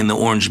driving the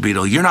orange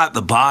Beetle. You're not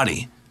the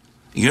body.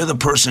 You're the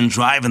person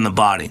driving the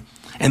body.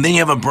 And then you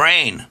have a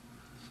brain.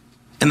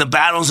 And the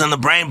battle's in the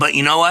brain. But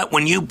you know what?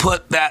 When you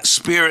put that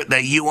spirit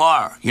that you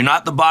are, you're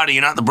not the body,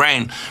 you're not the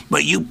brain,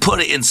 but you put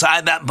it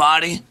inside that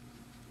body,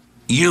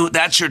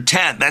 that's your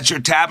tent, that's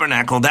your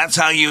tabernacle. That's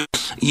how you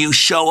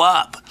show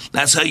up.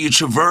 That's how you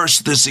traverse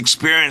this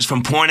experience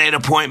from point A to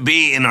point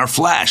B in our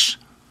flesh.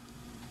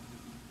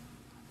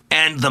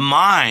 And the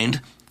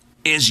mind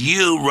is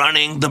you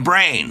running the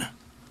brain.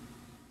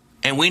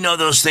 And we know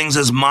those things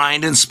as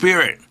mind and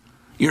spirit.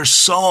 Your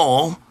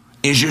soul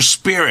is your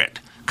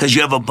spirit because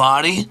you have a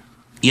body,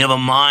 you have a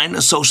mind,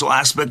 a social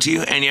aspect to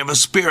you, and you have a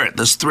spirit.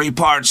 There's three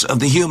parts of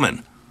the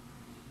human.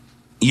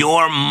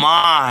 Your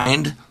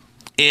mind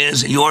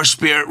is your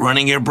spirit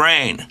running your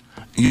brain.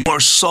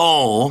 Your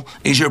soul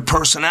is your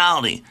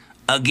personality.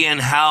 Again,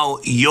 how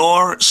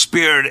your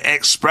spirit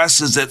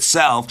expresses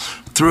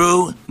itself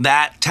through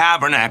that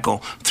tabernacle,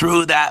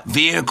 through that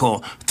vehicle,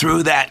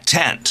 through that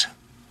tent.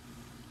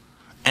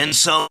 And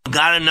so you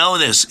got to know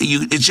this.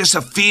 It's just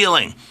a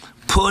feeling.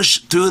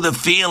 Push through the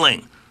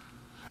feeling.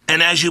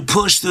 And as you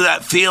push through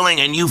that feeling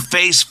and you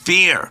face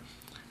fear,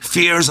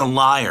 fear is a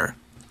liar.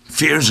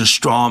 Fear is a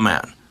straw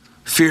man.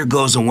 Fear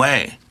goes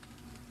away.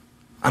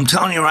 I'm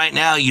telling you right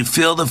now, you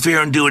feel the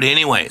fear and do it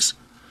anyways.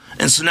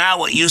 And so now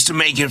what used to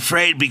make you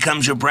afraid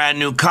becomes your brand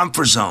new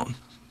comfort zone.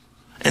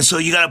 And so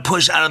you got to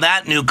push out of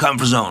that new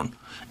comfort zone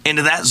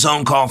into that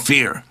zone called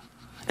fear.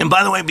 And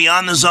by the way,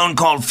 beyond the zone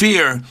called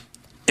fear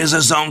is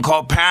a zone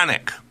called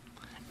panic,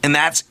 and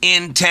that's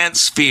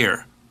intense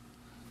fear.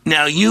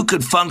 Now, you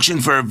could function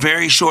for a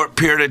very short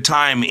period of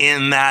time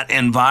in that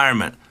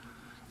environment,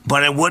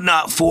 but it would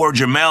not forge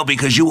your mail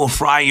because you will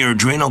fry your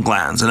adrenal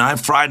glands. And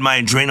I've fried my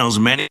adrenals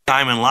many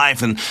times in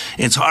life, and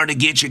it's hard to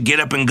get your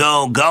get up and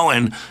go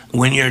going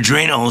when your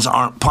adrenals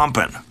aren't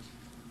pumping.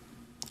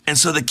 And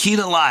so the key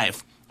to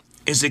life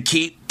is to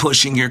keep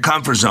pushing your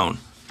comfort zone.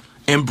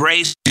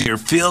 Embrace fear.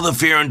 fear. Feel the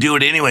fear and do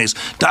it anyways.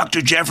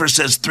 Dr. Jeffers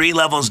says 3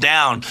 levels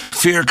down,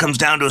 fear comes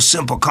down to a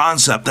simple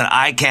concept that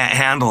I can't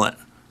handle it.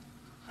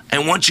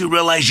 And once you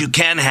realize you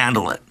can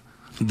handle it,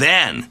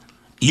 then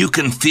you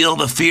can feel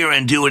the fear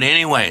and do it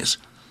anyways.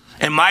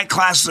 And my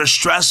classes are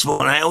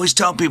stressful, and I always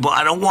tell people,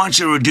 I don't want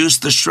you to reduce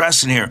the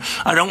stress in here.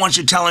 I don't want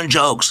you telling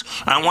jokes.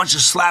 I don't want you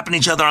slapping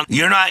each other on.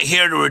 You're not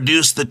here to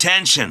reduce the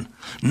tension.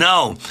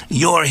 No,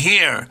 you're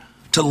here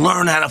to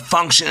learn how to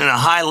function in a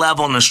high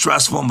level in a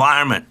stressful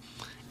environment.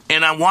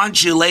 And I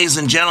want you, ladies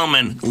and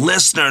gentlemen,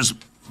 listeners,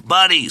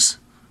 buddies,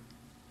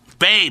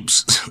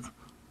 babes,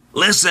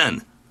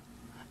 listen,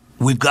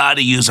 we've got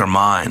to use our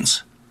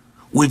minds.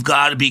 We've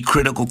got to be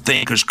critical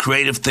thinkers,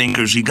 creative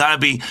thinkers. You got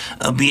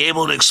to be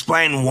able to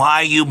explain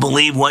why you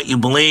believe what you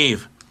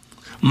believe.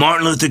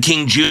 Martin Luther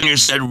King Jr.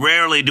 said,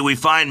 rarely do we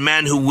find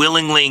men who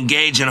willingly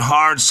engage in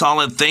hard,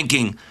 solid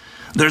thinking.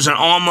 There's an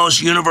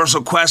almost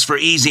universal quest for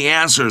easy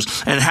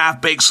answers and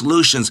half-baked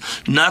solutions.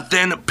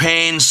 Nothing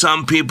pains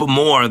some people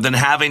more than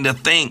having to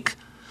think.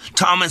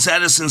 Thomas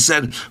Edison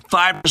said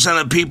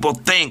 5% of people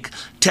think,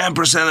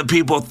 10% of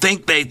people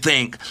think they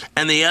think,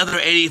 and the other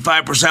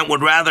 85%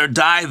 would rather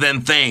die than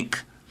think.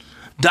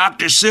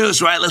 Dr.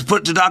 Seuss, right? Let's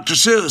put it to Dr.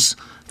 Seuss.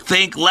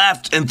 Think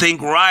left and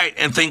think right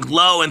and think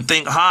low and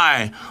think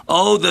high.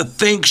 Oh, the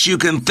thinks you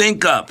can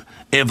think up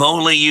if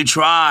only you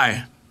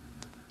try.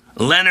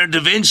 Leonardo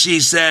da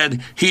Vinci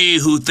said, he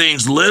who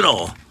thinks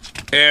little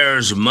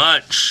errs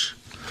much.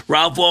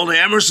 Ralph Waldo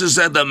Emerson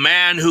said, the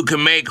man who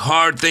can make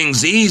hard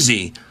things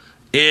easy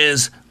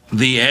is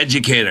the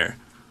educator.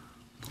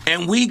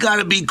 And we got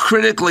to be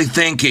critically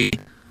thinking.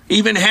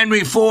 Even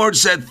Henry Ford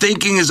said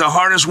thinking is the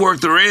hardest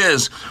work there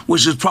is,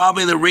 which is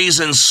probably the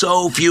reason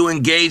so few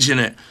engage in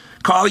it.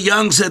 Carl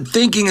Jung said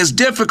thinking is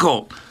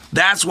difficult.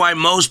 That's why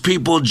most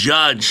people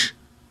judge.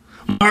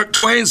 Mark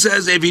Twain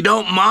says if you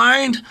don't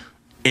mind,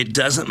 it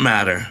doesn't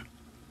matter.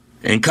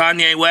 And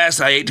Kanye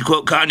West, I hate to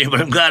quote Kanye,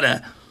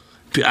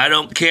 but I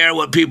don't care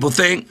what people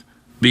think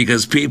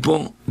because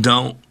people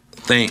don't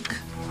think.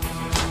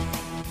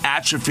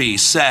 Atrophy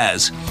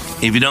says,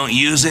 if you don't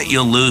use it,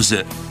 you'll lose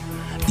it.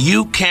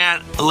 You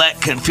can't let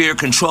fear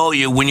control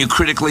you when you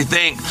critically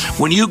think.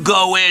 When you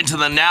go into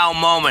the now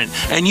moment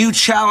and you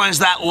challenge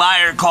that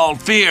liar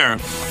called fear,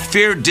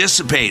 fear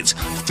dissipates.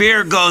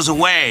 Fear goes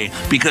away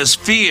because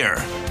fear,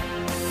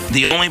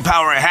 the only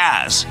power it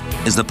has,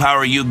 is the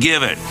power you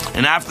give it.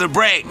 And after the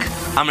break,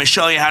 I'm going to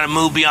show you how to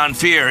move beyond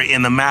fear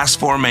in the mass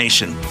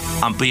formation.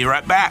 I'll be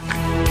right back.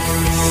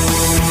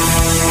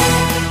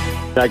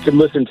 I could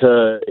listen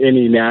to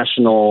any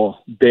national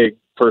big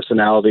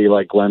personality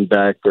like Glenn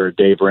Beck or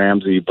Dave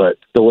Ramsey, but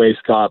the way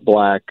Scott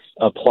Black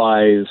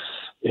applies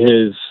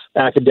his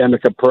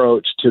academic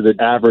approach to the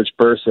average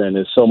person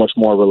is so much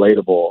more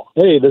relatable.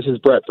 Hey, this is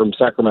Brett from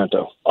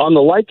Sacramento. On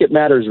the Like It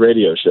Matters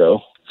radio show,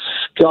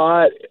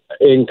 Scott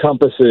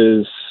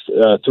encompasses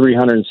a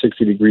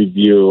 360-degree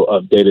view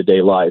of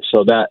day-to-day life.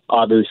 So that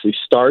obviously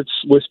starts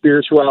with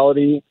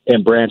spirituality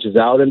and branches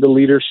out into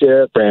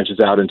leadership, branches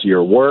out into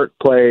your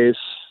workplace,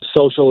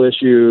 social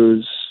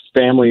issues,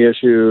 family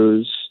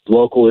issues,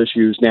 local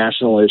issues,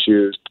 national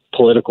issues,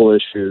 political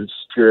issues.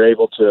 If you're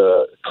able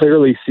to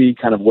clearly see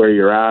kind of where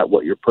you're at,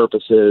 what your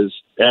purpose is,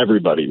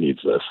 everybody needs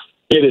this.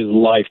 It is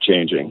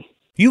life-changing.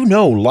 You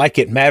know Like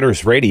It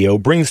Matters Radio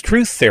brings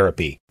truth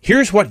therapy.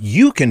 Here's what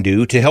you can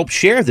do to help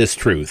share this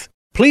truth.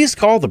 Please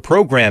call the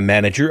program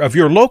manager of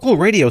your local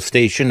radio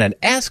station and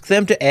ask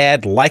them to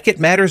add Like It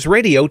Matters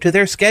Radio to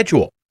their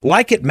schedule.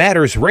 Like It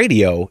Matters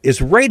Radio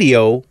is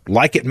radio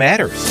like it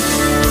matters.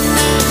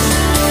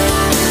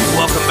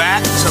 Welcome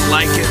back to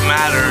Like It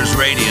Matters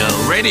Radio.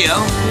 Radio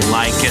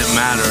like it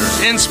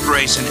matters.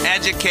 Inspiration,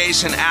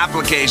 education,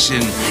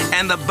 application,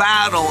 and the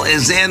battle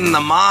is in the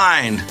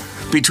mind.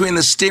 Between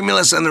the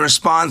stimulus and the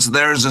response,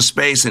 there is a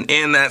space, and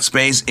in that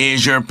space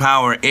is your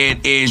power.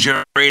 It is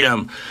your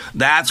freedom.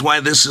 That's why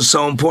this is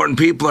so important.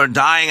 People are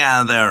dying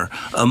out of there.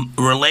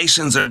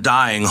 Relations are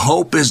dying.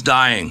 Hope is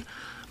dying.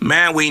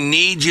 Man, we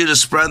need you to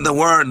spread the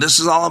word. This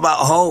is all about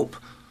hope.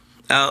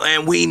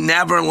 And we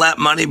never let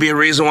money be a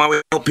reason why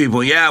we help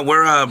people. Yeah,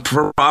 we're a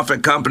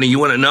profit company. You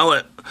wouldn't know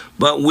it.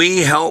 But we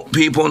help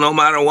people no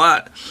matter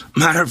what.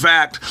 Matter of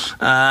fact,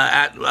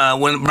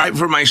 when right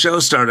before my show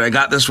started, I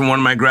got this from one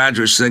of my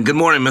graduates. She said, "Good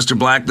morning, Mr.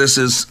 Black. This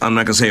is," I'm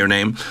not going to say her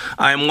name,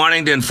 "I am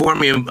wanting to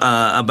inform you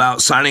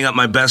about signing up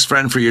my best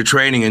friend for your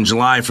training in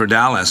July for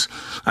Dallas.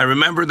 I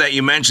remember that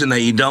you mentioned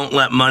that you don't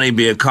let money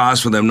be a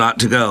cause for them not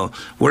to go.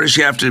 Where does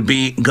she have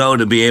to go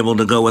to be able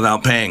to go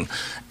without paying?"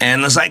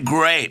 And it's like,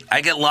 great.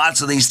 I get lots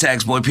of these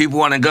texts, boy. People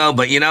want to go,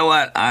 but you know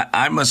what?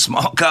 I'm a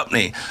small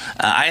company.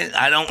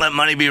 I don't let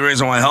money be a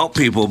reason why I help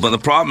people. But the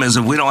problem is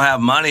if we don't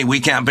have money, we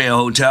can't pay a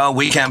hotel.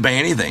 We can't pay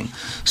anything.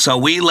 So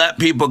we let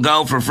people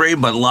go for free,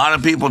 but a lot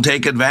of people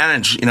take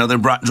advantage. You know,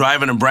 they're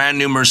driving a brand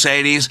new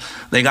Mercedes.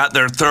 They got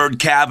their third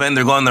cabin.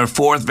 They're going their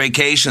fourth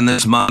vacation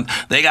this month.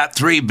 They got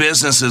 3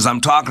 businesses.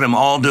 I'm talking to them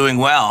all doing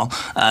well.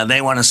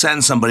 They want to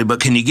send somebody, but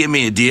can you give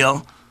me a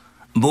deal?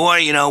 Boy,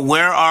 you know,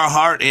 where our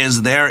heart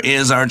is, there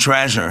is our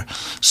treasure.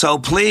 So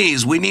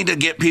please, we need to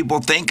get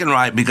people thinking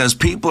right, because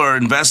people are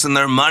investing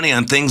their money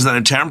on things that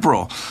are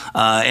temporal.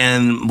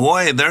 And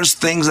boy, there's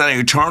things that are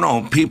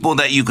eternal, people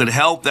that you could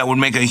help that would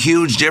make a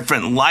huge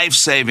difference,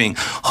 life-saving,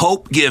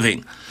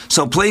 hope-giving.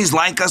 So please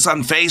like us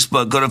on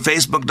Facebook. Go to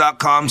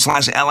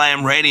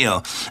facebook.com/LIM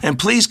Radio. And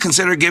please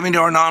consider giving to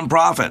our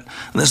nonprofit.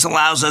 This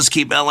allows us to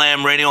keep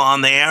LIM Radio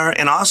on the air.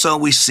 And also,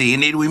 we see a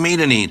need, we meet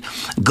a need.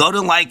 Go to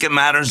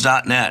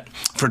likeitmatters.net.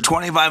 For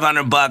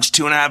 $2,500,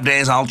 2.5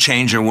 days, I'll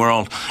change your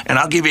world. And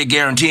I'll give you a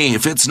guarantee,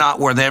 if it's not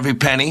worth every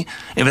penny,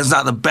 if it's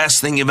not the best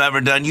thing you've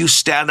ever done, you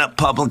stand up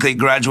publicly at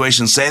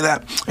graduation, say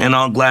that, and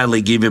I'll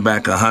gladly give you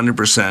back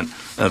 100%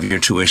 of your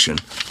tuition.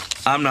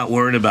 I'm not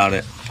worried about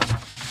it.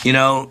 You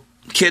know,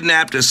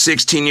 kidnapped at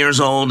 16 years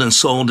old and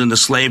sold into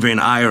slavery in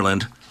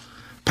Ireland,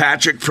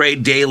 Patrick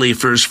prayed daily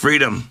for his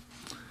freedom.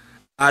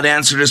 God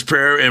answered his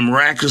prayer and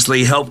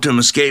miraculously helped him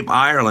escape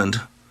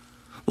Ireland.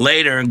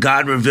 Later,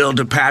 God revealed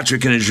to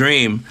Patrick in a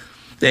dream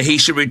that he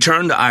should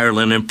return to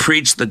Ireland and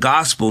preach the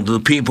gospel to the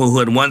people who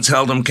had once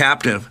held him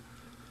captive.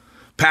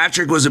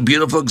 Patrick was a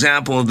beautiful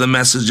example of the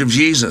message of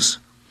Jesus.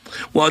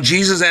 While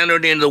Jesus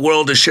entered into the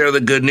world to share the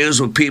good news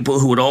with people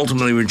who would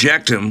ultimately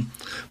reject him,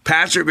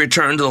 Patrick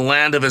returned to the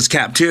land of his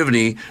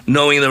captivity,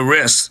 knowing the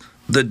risks,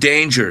 the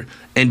danger,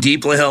 and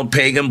deeply held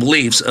pagan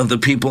beliefs of the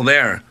people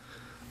there.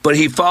 But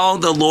he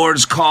followed the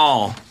Lord's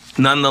call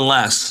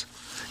nonetheless.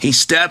 He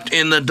stepped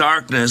in the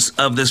darkness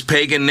of this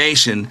pagan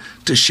nation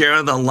to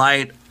share the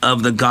light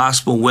of the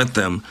gospel with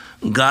them.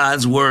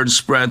 God's word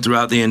spread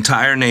throughout the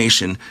entire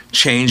nation,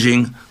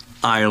 changing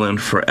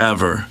Ireland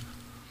forever.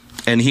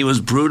 And he was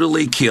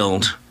brutally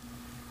killed.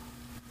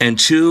 And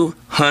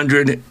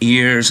 200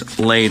 years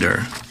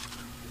later,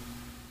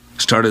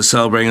 started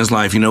celebrating his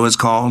life. You know what it's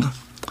called?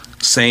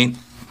 St.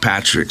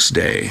 Patrick's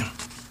Day.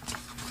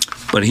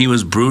 But he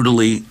was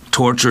brutally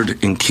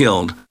tortured and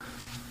killed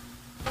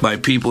by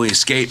people he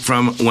escaped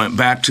from, went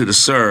back to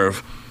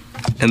serve,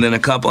 and then a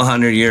couple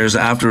hundred years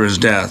after his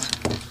death,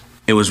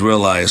 it was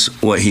realized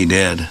what he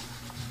did.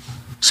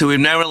 So we've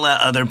never let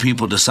other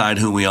people decide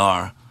who we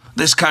are.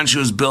 This country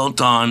was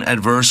built on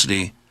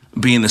adversity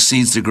being the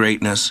seeds to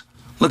greatness.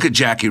 Look at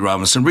Jackie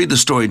Robinson. Read the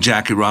story of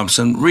Jackie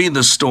Robinson. Read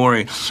the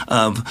story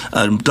of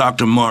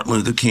Dr. Martin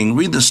Luther King.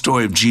 Read the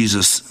story of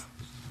Jesus.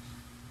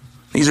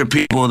 These are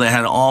people that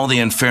had all the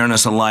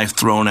unfairness of life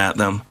thrown at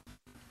them,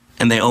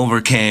 and they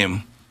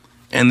overcame.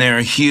 And they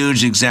are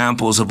huge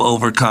examples of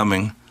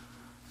overcoming.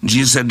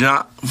 Jesus said, "Do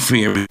not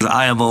fear, because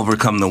I have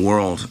overcome the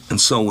world,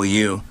 and so will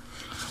you."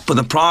 But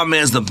the problem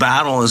is the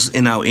battle is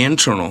in our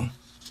internal.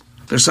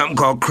 There's something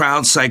called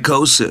crowd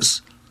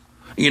psychosis.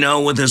 You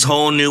know, with this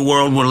whole new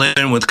world we're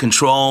living with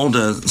controlled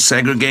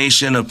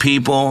segregation of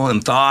people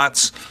and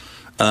thoughts,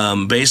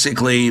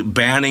 basically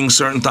banning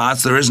certain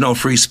thoughts. There is no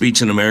free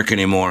speech in America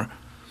anymore.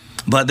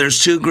 But there's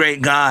two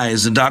great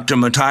guys, Dr.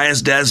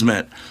 Matthias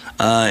Desmet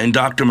and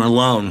Dr.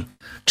 Malone,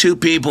 two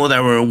people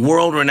that were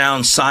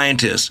world-renowned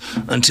scientists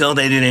until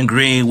they didn't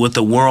agree with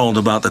the world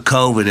about the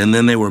COVID, and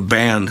then they were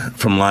banned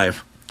from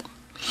life.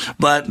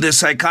 But the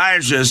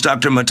psychiatrist,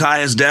 Dr.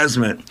 Matthias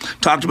Desmet,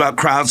 talked about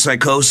crowd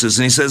psychosis,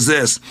 and he says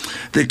this: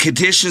 the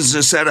conditions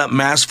to set up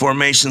mass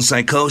formation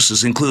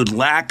psychosis include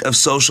lack of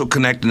social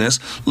connectedness,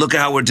 look at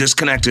how we're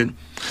disconnected,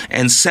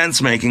 and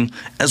sense-making,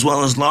 as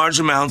well as large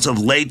amounts of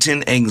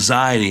latent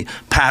anxiety,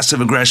 passive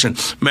aggression.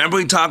 Remember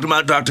we talked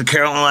about, Dr.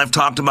 Carol and I've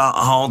talked about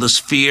all this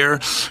fear,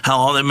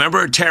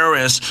 remember a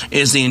terrorist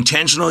is the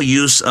intentional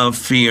use of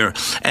fear,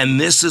 and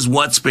this is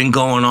what's been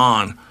going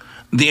on.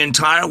 The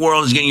entire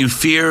world is getting you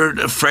feared,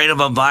 afraid of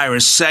a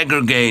virus,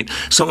 segregate.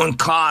 Someone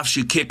coughs,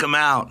 you kick them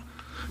out.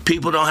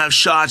 People don't have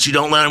shots, you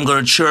don't let them go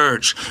to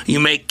church. You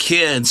make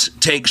kids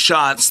take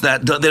shots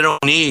that they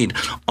don't need,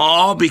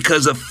 all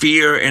because of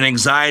fear and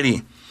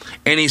anxiety.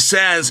 And he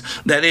says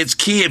that it's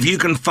key if you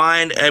can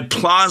find a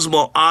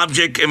plausible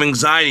object of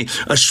anxiety,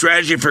 a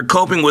strategy for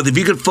coping with. If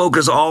you could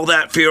focus all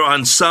that fear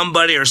on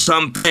somebody or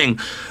something,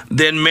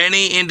 then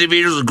many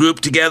individuals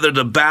group together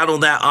to battle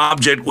that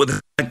object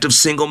with effective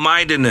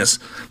single-mindedness.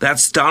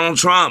 That's Donald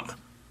Trump.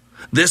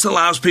 This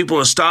allows people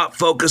to stop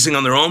focusing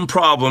on their own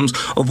problems,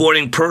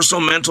 avoiding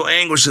personal mental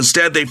anguish.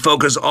 Instead, they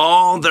focus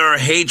all their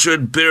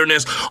hatred,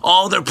 bitterness,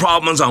 all their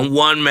problems on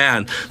one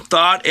man.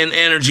 Thought and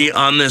energy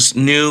on this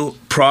new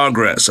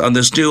progress, on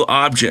this new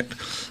object.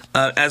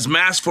 As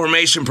mass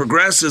formation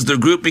progresses, the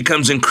group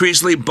becomes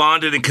increasingly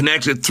bonded and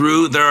connected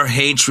through their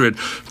hatred,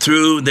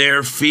 through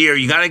their fear.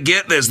 You got to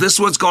get this. This is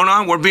what's going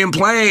on. We're being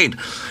played.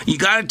 You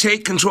got to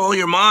take control of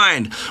your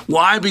mind.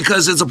 Why?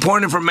 Because it's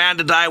appointed for man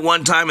to die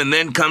one time, and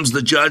then comes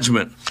the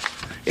judgment.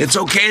 It's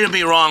okay to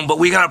be wrong, but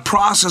we got to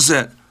process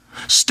it.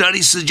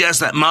 Studies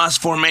suggest that mass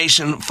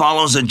formation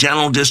follows a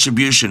general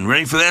distribution.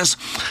 Ready for this?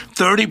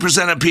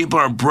 30% of people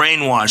are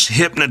brainwashed,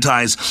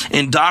 hypnotized,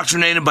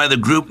 indoctrinated by the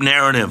group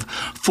narrative.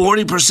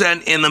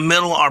 40% in the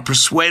middle are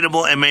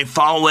persuadable and may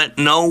follow it.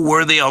 No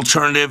worthy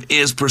alternative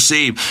is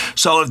perceived.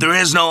 So if there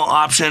is no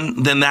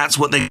option, then that's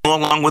what they go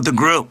along with the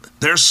group.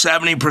 There's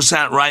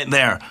 70% right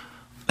there.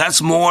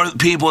 That's more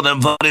people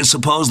than voted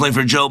supposedly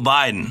for Joe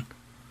Biden.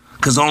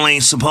 because only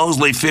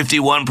supposedly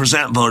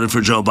 51% voted for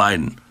Joe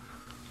Biden.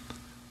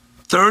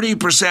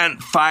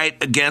 30%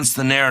 fight against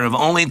the narrative.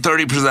 Only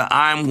 30%.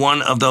 I'm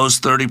one of those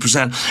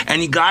 30%.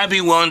 And you got to be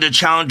willing to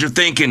challenge your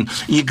thinking.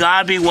 You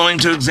got to be willing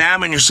to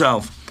examine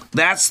yourself.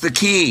 That's the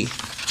key.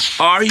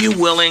 Are you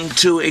willing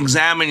to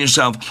examine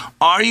yourself?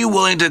 Are you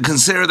willing to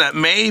consider that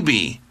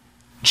maybe,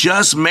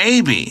 just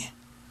maybe,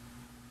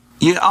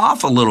 you're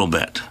off a little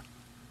bit?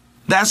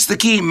 That's the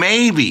key.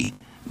 Maybe,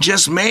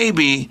 just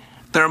maybe,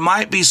 there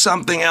might be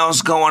something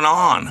else going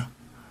on.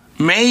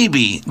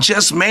 Maybe,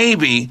 just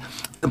maybe,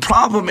 the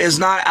problem is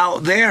not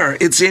out there.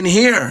 It's in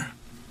here.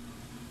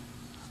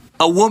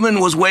 A woman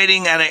was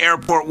waiting at an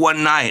airport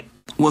one night,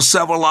 was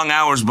several long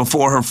hours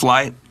before her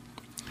flight.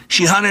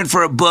 She hunted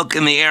for a book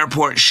in the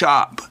airport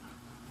shop,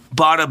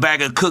 bought a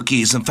bag of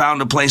cookies, and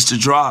found a place to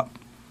drop.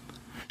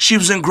 She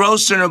was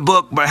engrossed in her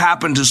book, but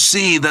happened to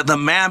see that the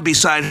man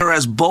beside her,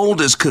 as bold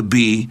as could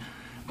be,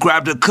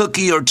 grabbed a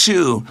cookie or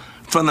two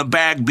from the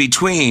bag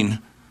between,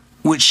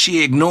 which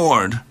she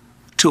ignored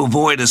to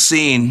avoid a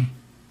scene.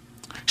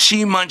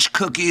 She munched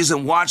cookies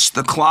and watched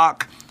the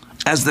clock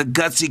as the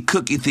gutsy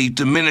cookie thief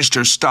diminished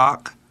her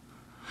stock.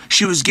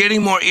 She was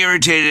getting more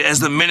irritated as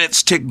the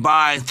minutes ticked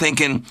by,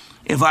 thinking,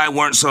 if I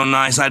weren't so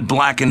nice, I'd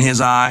blacken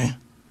his eye.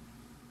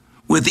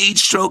 With each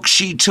stroke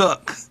she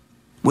took,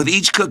 with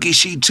each cookie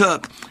she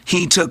took,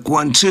 he took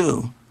one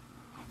too.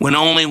 When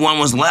only one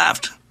was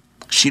left,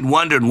 she'd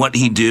wondered what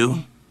he'd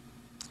do.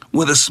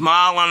 With a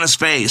smile on his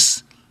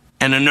face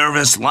and a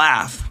nervous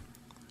laugh,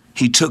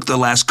 he took the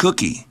last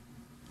cookie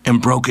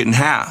and broke it in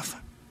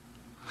half.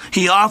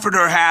 He offered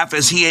her half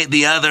as he ate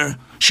the other.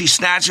 She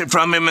snatched it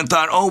from him and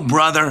thought, oh,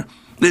 brother,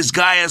 this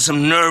guy has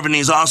some nerve and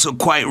he's also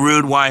quite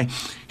rude. Why,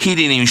 he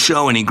didn't even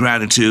show any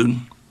gratitude.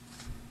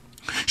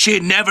 She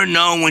had never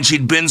known when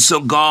she'd been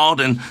so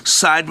galled and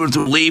sighed with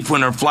relief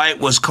when her flight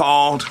was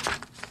called.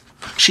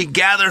 She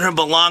gathered her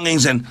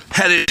belongings and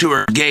headed to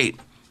her gate,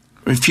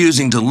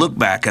 refusing to look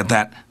back at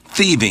that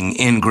thieving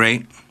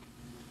ingrate.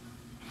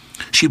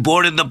 She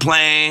boarded the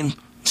plane,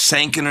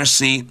 sank in her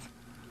seat,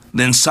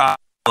 then saw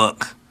the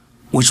book,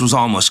 which was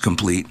almost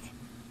complete.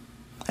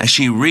 As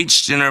she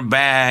reached in her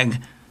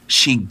bag,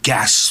 she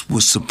gasped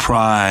with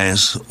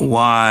surprise.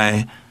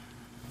 Why,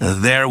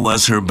 there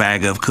was her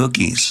bag of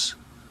cookies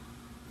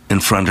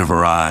in front of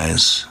her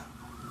eyes.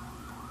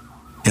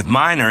 If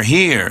mine are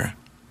here,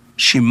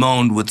 she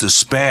moaned with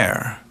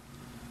despair,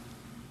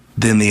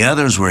 then the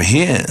others were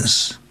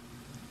his,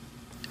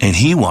 and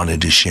he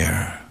wanted to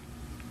share.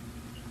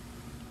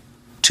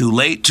 Too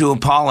late to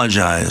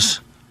apologize,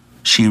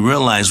 she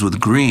realized with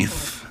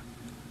grief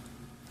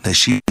that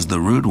she was the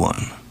rude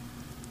one,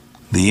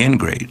 the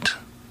ingrate,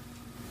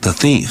 the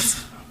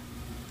thief.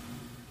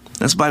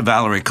 That's by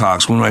Valerie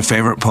Cox, one of my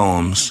favorite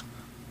poems.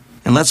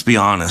 And let's be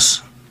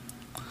honest,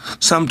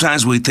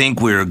 sometimes we think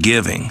we're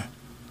giving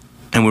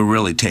and we're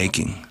really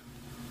taking.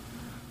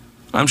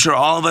 I'm sure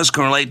all of us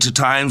can relate to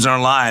times in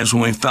our lives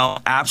when we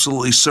felt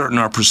absolutely certain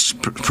our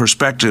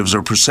perspectives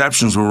or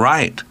perceptions were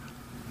right,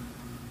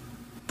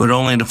 but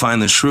only to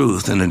find the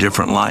truth in a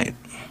different light.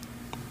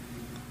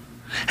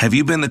 Have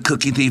you been the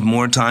cookie thief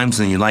more times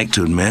than you like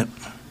to admit?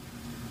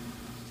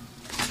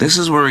 This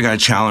is where we got to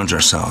challenge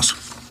ourselves.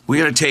 We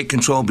got to take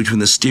control between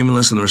the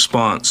stimulus and the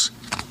response.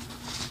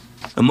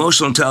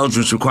 Emotional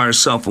intelligence requires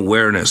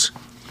self-awareness.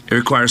 It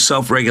requires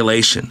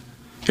self-regulation.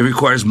 It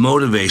requires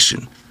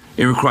motivation.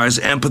 It requires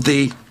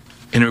empathy,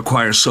 and it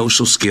requires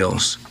social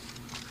skills.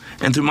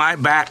 And through my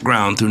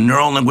background, through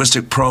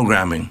neuro-linguistic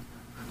programming,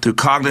 through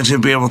cognitive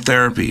behavioral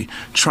therapy,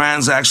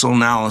 transactional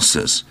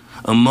analysis,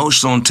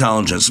 emotional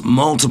intelligence,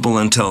 multiple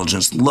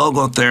intelligence,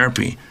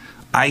 logotherapy,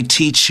 I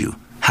teach you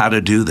how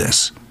to do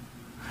this.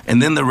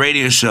 And then the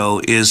radio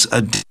show is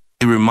a daily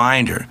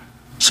reminder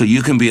so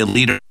you can be a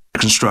leader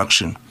in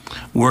construction.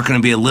 We're going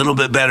to be a little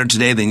bit better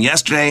today than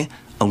yesterday,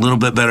 a little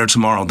bit better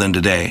tomorrow than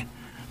today.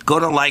 Go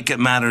to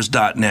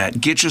likeitmatters.net.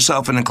 Get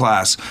yourself in a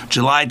class.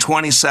 July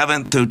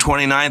 27th through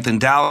 29th in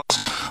Dallas,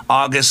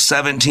 August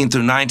 17th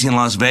through 19th in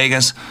Las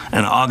Vegas,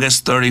 and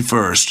August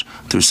 31st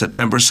through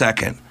September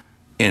 2nd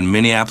in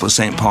Minneapolis,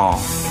 St.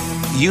 Paul.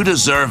 You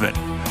deserve it.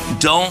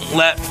 Don't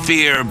let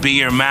fear be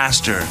your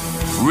master.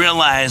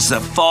 Realize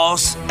that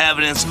false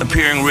evidence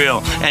appearing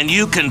real, and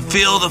you can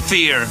feel the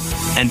fear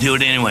and do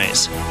it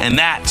anyways. And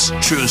that's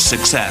true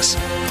success.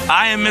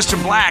 I am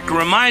Mr. Black,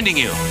 reminding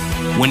you,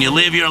 when you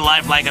live your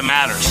life like it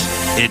matters,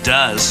 it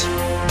does.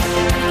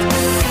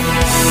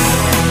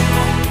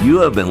 You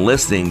have been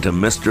listening to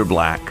Mr.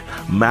 Black,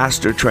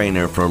 Master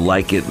Trainer for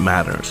Like It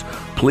Matters.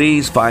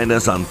 Please find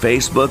us on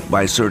Facebook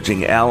by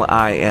searching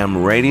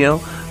LIM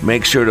Radio.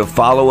 Make sure to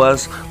follow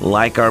us,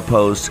 like our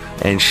posts,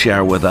 and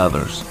share with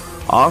others.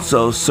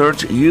 Also,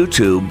 search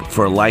YouTube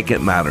for Like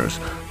It Matters.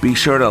 Be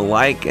sure to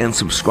like and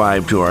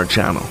subscribe to our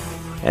channel.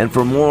 And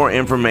for more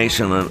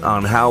information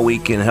on how we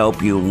can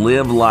help you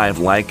live life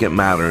like it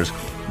matters,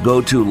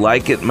 go to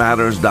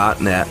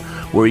likeitmatters.net,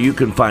 where you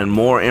can find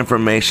more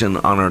information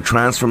on our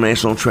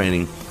transformational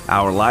training,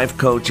 our life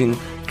coaching,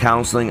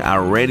 counseling,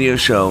 our radio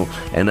show,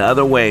 and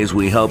other ways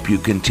we help you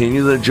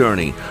continue the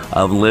journey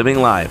of living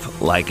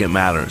life like it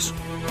matters.